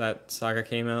 90s that saga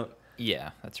came out.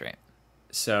 Yeah, that's right.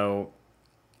 So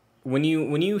when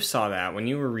you saw that, when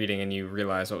you were reading and you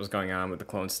realized what was going on with the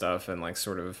clone stuff and like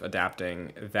sort of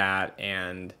adapting that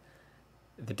and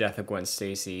the death of Gwen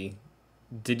Stacy,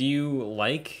 did you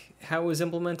like how it was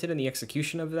implemented in the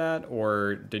execution of that,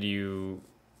 or did you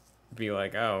be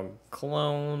like, oh,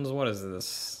 clones, what is this,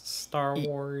 Star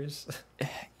Wars?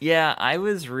 Yeah, I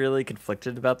was really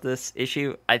conflicted about this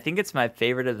issue. I think it's my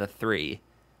favorite of the three,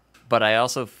 but I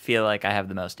also feel like I have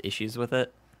the most issues with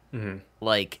it. Mm-hmm.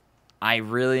 Like, I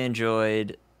really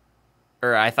enjoyed,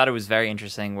 or I thought it was very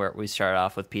interesting where we start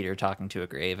off with Peter talking to a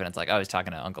grave, and it's like, oh, he's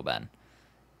talking to Uncle Ben.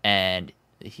 And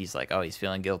he's like, oh, he's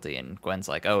feeling guilty. And Gwen's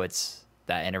like, oh, it's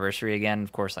that anniversary again?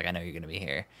 Of course, like, I know you're going to be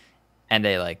here. And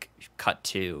they, like, cut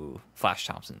to Flash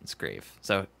Thompson's grave.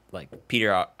 So, like,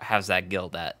 Peter has that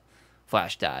guilt that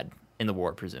Flash died in the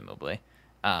war, presumably,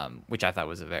 which I thought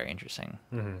was a very interesting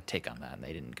take on that. And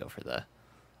they didn't go for the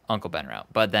Uncle Ben route.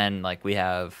 But then, like, we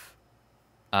have,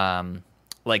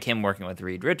 like, him working with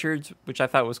Reed Richards, which I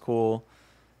thought was cool.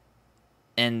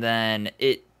 And then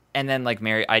like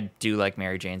Mary, I do like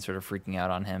Mary Jane sort of freaking out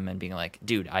on him and being like,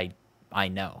 dude, I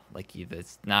know, like,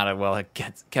 it's not a well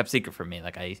kept secret from me.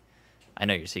 Like, I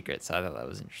know your secret. So I thought that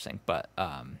was interesting, but,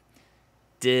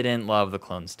 didn't love the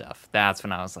clone stuff. That's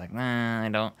when I was like, nah, I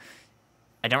don't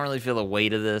really feel the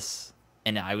weight of this.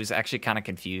 And I was actually kind of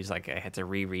confused. Like, I had to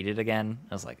reread it again.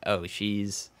 I was like, oh,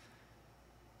 she's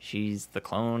the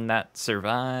clone that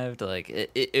survived.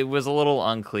 Like, it was a little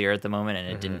unclear at the moment, and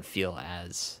it didn't feel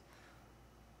as,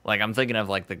 like, I'm thinking of,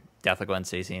 like, the death of Gwen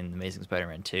Stacy in Amazing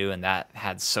Spider-Man 2, and that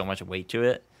had so much weight to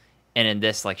it. And in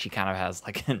this, like, she kind of has,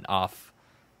 like, an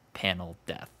off-panel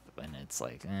death, and it's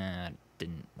like, I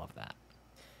didn't love that.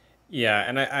 Yeah,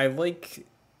 and I like,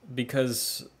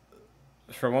 because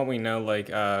from what we know, like,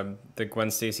 the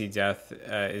Gwen Stacy death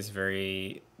is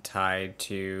very tied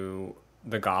to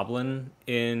the Goblin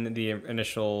in the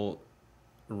initial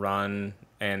run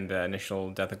and the initial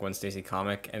Death of Gwen Stacy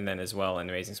comic, and then as well in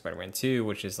Amazing Spider-Man 2,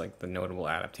 which is like the notable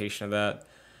adaptation of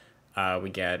that. We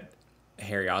get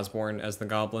Harry Osborn as the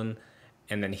Goblin,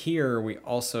 and then here we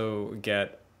also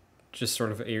get just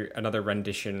sort of another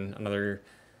rendition, another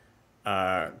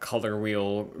color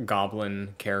wheel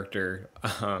Goblin character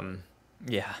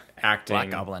Yeah. acting. Black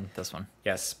Goblin, this one.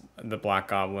 Yes, the Black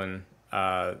Goblin,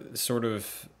 sort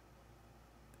of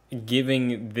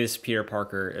giving this Peter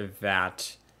Parker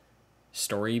that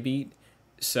story beat.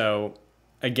 So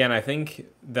again, I think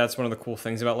that's one of the cool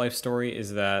things about Life Story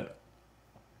is that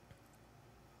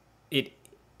it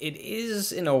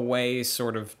is in a way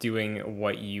sort of doing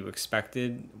what you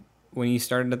expected when you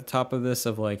started at the top of this,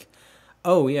 of like,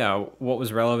 oh yeah, what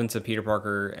was relevant to Peter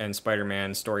Parker and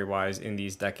Spider-Man story-wise in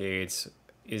these decades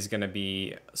is going to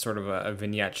be sort of a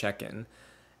vignette check-in.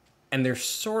 And they're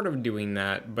sort of doing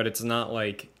that, but it's not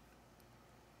like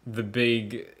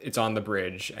it's on the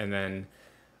bridge, and then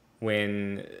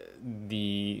when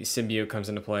the symbiote comes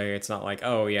into play, it's not like,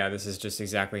 oh yeah, this is just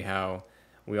exactly how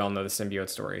we all know the symbiote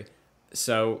story.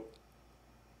 So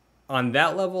on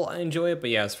that level, I enjoy it, but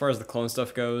yeah, as far as the clone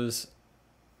stuff goes,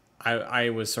 I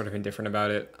was sort of indifferent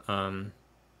about it.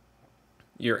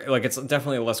 You're like, it's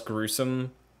definitely a less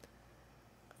gruesome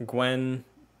Gwen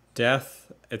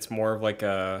death. It's more of like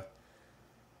a,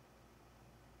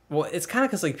 well, it's kind of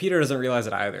because like Peter doesn't realize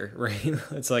it either, right?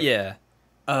 It's like, Yeah.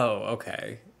 oh,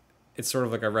 okay. it's sort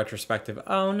of like a retrospective,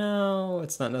 oh no,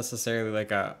 it's not necessarily like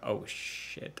a oh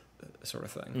shit sort of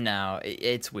thing. No,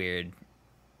 it's weird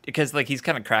because like he's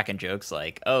kind of cracking jokes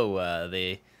like, oh,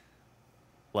 I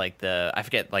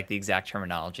forget like the exact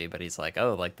terminology, but he's like,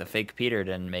 oh, like the fake Peter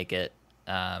didn't make it,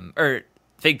 or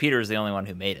fake Peter is the only one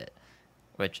who made it,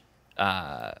 which,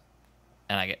 and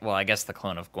I guess the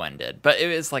clone of Gwen did, but it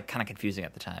was like kind of confusing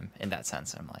at the time in that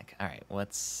sense. I'm like, all right,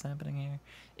 what's happening here?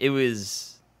 It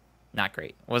was not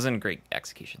great. It wasn't great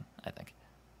execution, I think.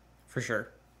 For sure.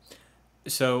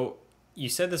 So you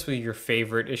said this was your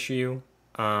favorite issue,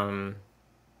 and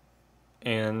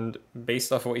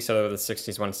based off of what you said about the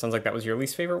 '60s one, it sounds like that was your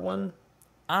least favorite one.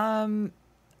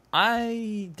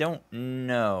 I don't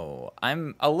know.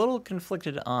 I'm a little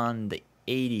conflicted on the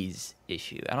 '80s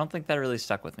issue. I don't think that really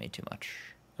stuck with me too much.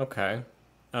 Okay.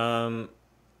 So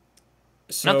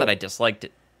Not that I disliked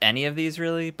any of these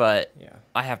really, but yeah.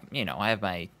 I have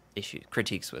my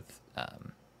critiques with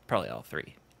probably all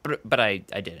three. But I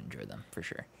did enjoy them for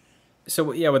sure.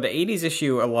 So yeah, with the '80s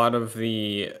issue, a lot of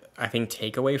the I think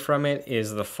takeaway from it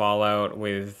is the fallout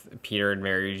with Peter and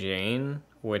Mary Jane,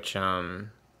 which I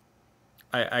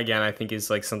think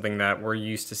is like something that we're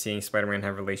used to seeing Spider-Man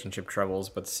have relationship troubles,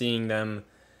 but seeing them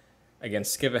again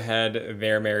skip ahead,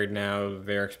 they're married now,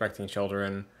 they're expecting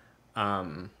children,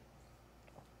 and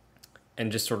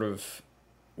just sort of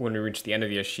when we reach the end of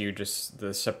the issue, just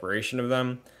the separation of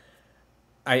them.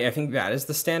 I think that is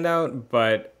the standout,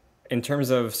 but in terms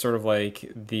of sort of like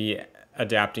the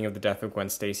adapting of the death of Gwen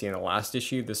Stacy in the last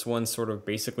issue, this one sort of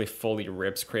basically fully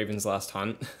rips Kraven's Last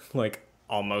Hunt, like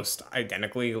almost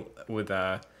identically with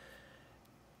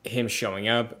him showing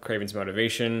up, Kraven's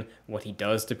motivation, what he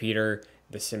does to Peter,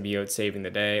 the symbiote saving the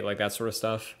day, like that sort of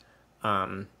stuff.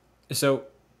 So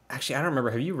actually, I don't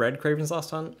remember. Have you read Kraven's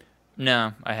Last Hunt?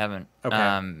 No, I haven't. Okay.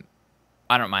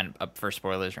 I don't mind up for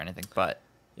spoilers or anything, but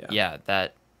yeah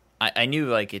that I knew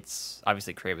like it's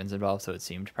obviously Kraven's involved, so it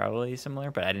seemed probably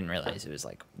similar, but I didn't realize it was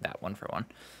like that one for one.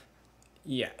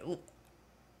 Yeah.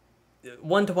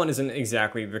 1-to-1 isn't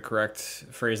exactly the correct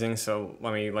phrasing, so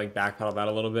let me like backpedal that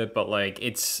a little bit, but like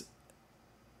it's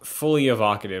fully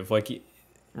evocative. Like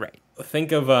Right.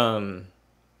 think of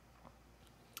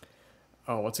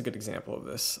what's a good example of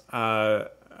this? I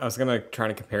was gonna try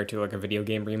to compare it to like a video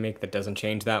game remake that doesn't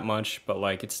change that much, but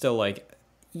like it's still like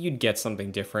you'd get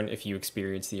something different if you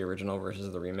experience the original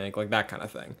versus the remake, like that kind of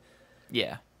thing.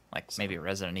 Yeah, like maybe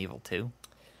Resident Evil 2.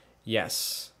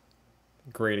 Yes,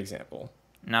 great example.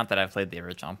 Not that I've played the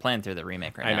original. I'm playing through the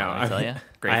remake right I know. now. I tell you,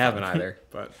 I haven't either,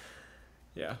 but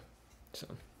yeah. So,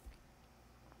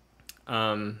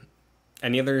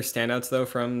 any other standouts though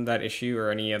from that issue,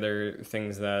 or any other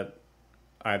things that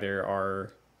either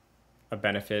are a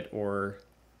benefit or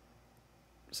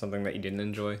something that you didn't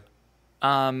enjoy?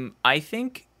 I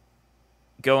think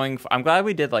I'm glad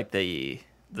we did like the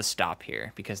stop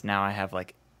here, because now I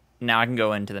can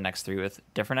go into the next three with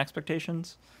different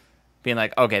expectations, being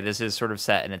like, okay, this is sort of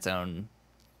set in its own,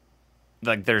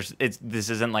 like this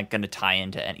isn't like going to tie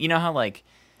into any, you know how like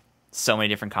so many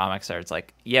different comics are, it's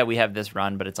like, yeah, we have this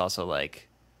run, but it's also like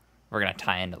we're going to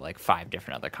tie into like 5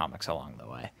 different other comics along the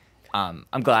way. I'm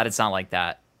glad it's not like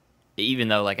that, even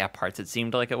though like at parts it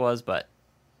seemed like it was, but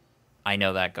I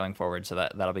know that going forward, so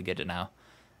that'll be good to know.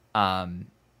 And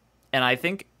I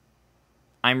think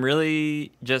I'm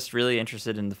really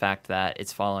interested in the fact that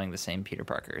it's following the same Peter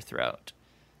Parker throughout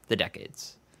the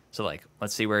decades. So like,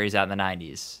 let's see where he's at in the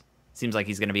 90s. Seems like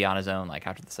he's going to be on his own, like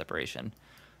after the separation.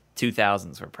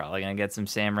 2000s, we're probably going to get some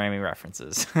Sam Raimi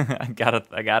references. I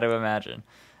gotta imagine.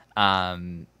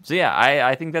 So yeah,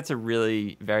 I think that's a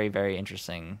really very, very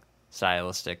interesting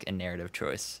stylistic and narrative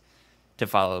choice to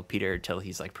follow Peter till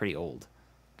he's like pretty old.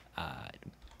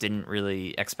 Didn't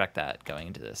really expect that going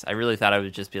into this. I really thought it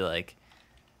would just be like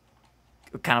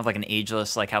kind of like an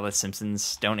ageless, like how the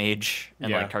Simpsons don't age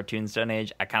and like cartoons don't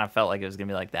age. I kind of felt like it was gonna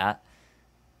be like that.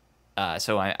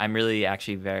 So I'm really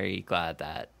actually very glad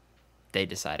that they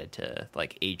decided to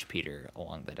like age Peter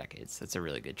along the decades. That's a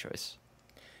really good choice.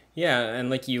 Yeah, and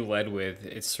like you led with,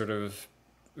 it's sort of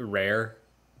rare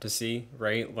to see,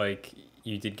 right? Like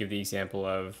you did give the example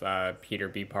of Peter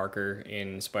B. Parker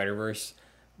in Spider-Verse,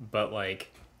 but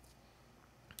like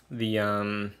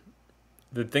the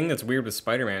thing that's weird with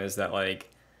Spider-Man is that like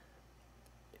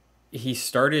he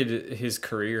started his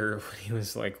career when he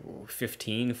was like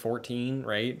 15, 14,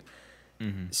 right?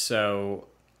 Mm-hmm. So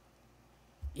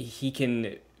he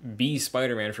can be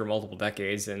Spider-Man for multiple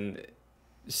decades and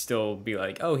still be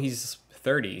like, oh, he's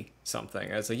 30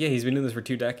 something. I was like, yeah, he's been doing this for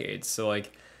 2 decades. So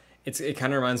like it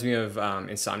kind of reminds me of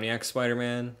Insomniac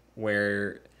Spider-Man,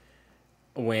 where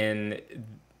when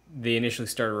they initially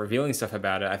started revealing stuff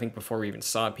about it, I think before we even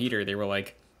saw Peter, they were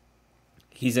like,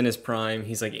 he's in his prime,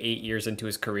 he's like 8 years into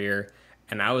his career.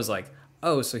 And I was like,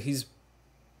 oh, so he's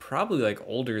probably like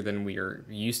older than we are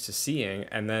used to seeing.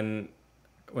 And then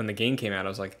when the game came out, I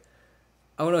was like,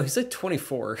 oh no, he's like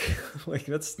 24. Like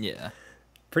that's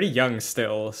pretty young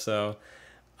still. So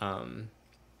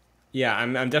yeah,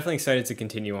 I'm definitely excited to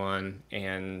continue on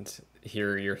and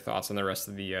hear your thoughts on the rest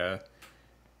of the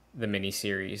mini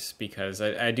series, because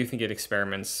I do think it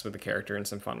experiments with the character in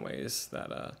some fun ways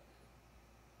that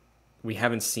we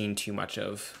haven't seen too much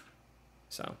of.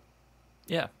 So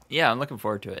yeah, I'm looking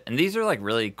forward to it. And these are like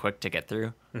really quick to get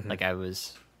through. Like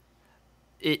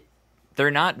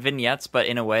they're not vignettes, but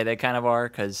in a way they kind of are,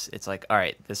 because it's like, all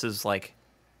right, this is like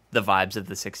the vibes of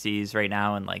the 60s right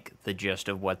now and like the gist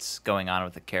of what's going on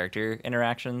with the character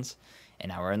interactions. And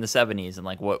now we're in the 70s, and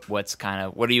like what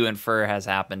do you infer has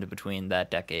happened between that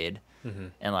decade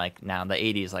and like now the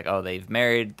 80s? Like, oh, they've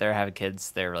married, they're having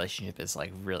kids, their relationship is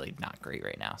like really not great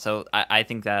right now. So I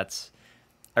think that's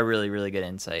a really, really good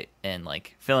insight, and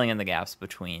like filling in the gaps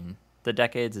between the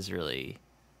decades is really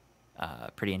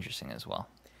pretty interesting as well.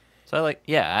 So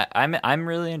I'm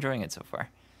really enjoying it so far,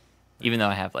 even though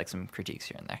I have like some critiques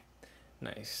here and there.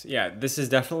 Nice. Yeah, this is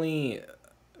definitely,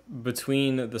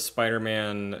 between the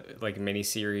Spider-Man like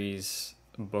miniseries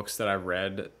books that I've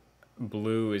read,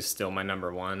 Blue is still my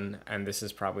number one, and this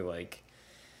is probably like,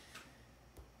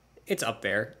 it's up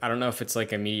there. I don't know if it's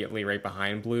like immediately right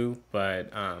behind Blue,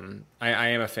 but I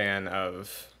am a fan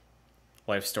of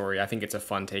Life Story. I think it's a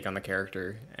fun take on the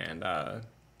character, and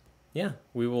yeah,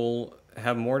 we will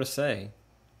have more to say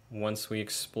once we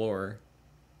explore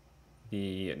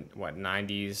the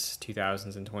 90s,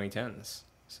 2000s, and 2010s.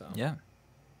 So yeah,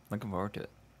 looking forward to it.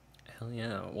 Hell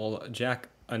yeah. Well, Jack,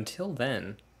 until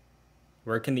then,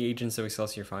 where can the agents of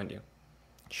Excelsior find you?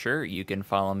 Sure, you can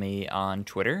follow me on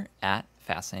Twitter at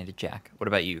FascinatedJack. What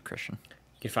about you, Christian?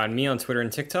 You can find me on Twitter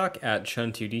and TikTok at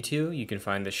Chun2D2. You can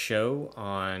find the show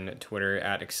on Twitter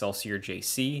at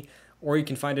ExcelsiorJC, or you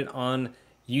can find it on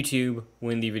YouTube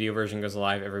when the video version goes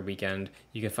live every weekend.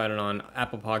 You can find it on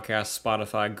Apple Podcasts,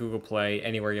 Spotify, Google Play,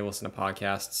 anywhere you listen to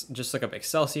podcasts. Just look up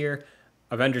Excelsior,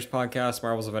 Avengers Podcast,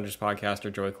 Marvel's Avengers Podcast,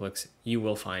 or JoyClicks. You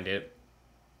will find it.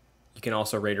 You can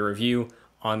also rate a review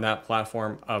on that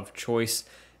platform of choice,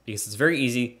 because it's very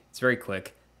easy, it's very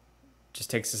quick, just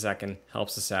takes a second,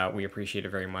 helps us out. We appreciate it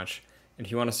very much. And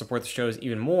if you want to support the shows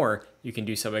even more, you can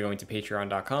do so by going to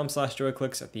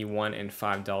patreon.com/joyclicks at the $1 and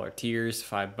 $5 tiers.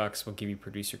 $5 will give you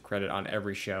producer credit on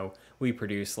every show we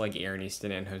produce, like Aaron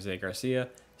Easton and Jose Garcia.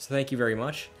 So thank you very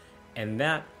much. And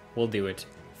that will do it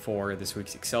for this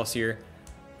week's Excelsior.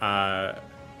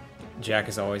 Jack,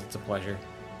 as always, it's a pleasure.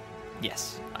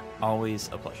 Yes, always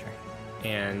a pleasure.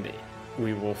 And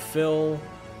we will fill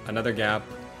another gap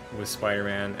with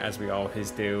Spider-Man, as we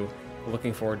always do.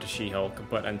 Looking forward to She-Hulk,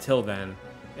 but until then,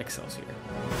 Excelsior.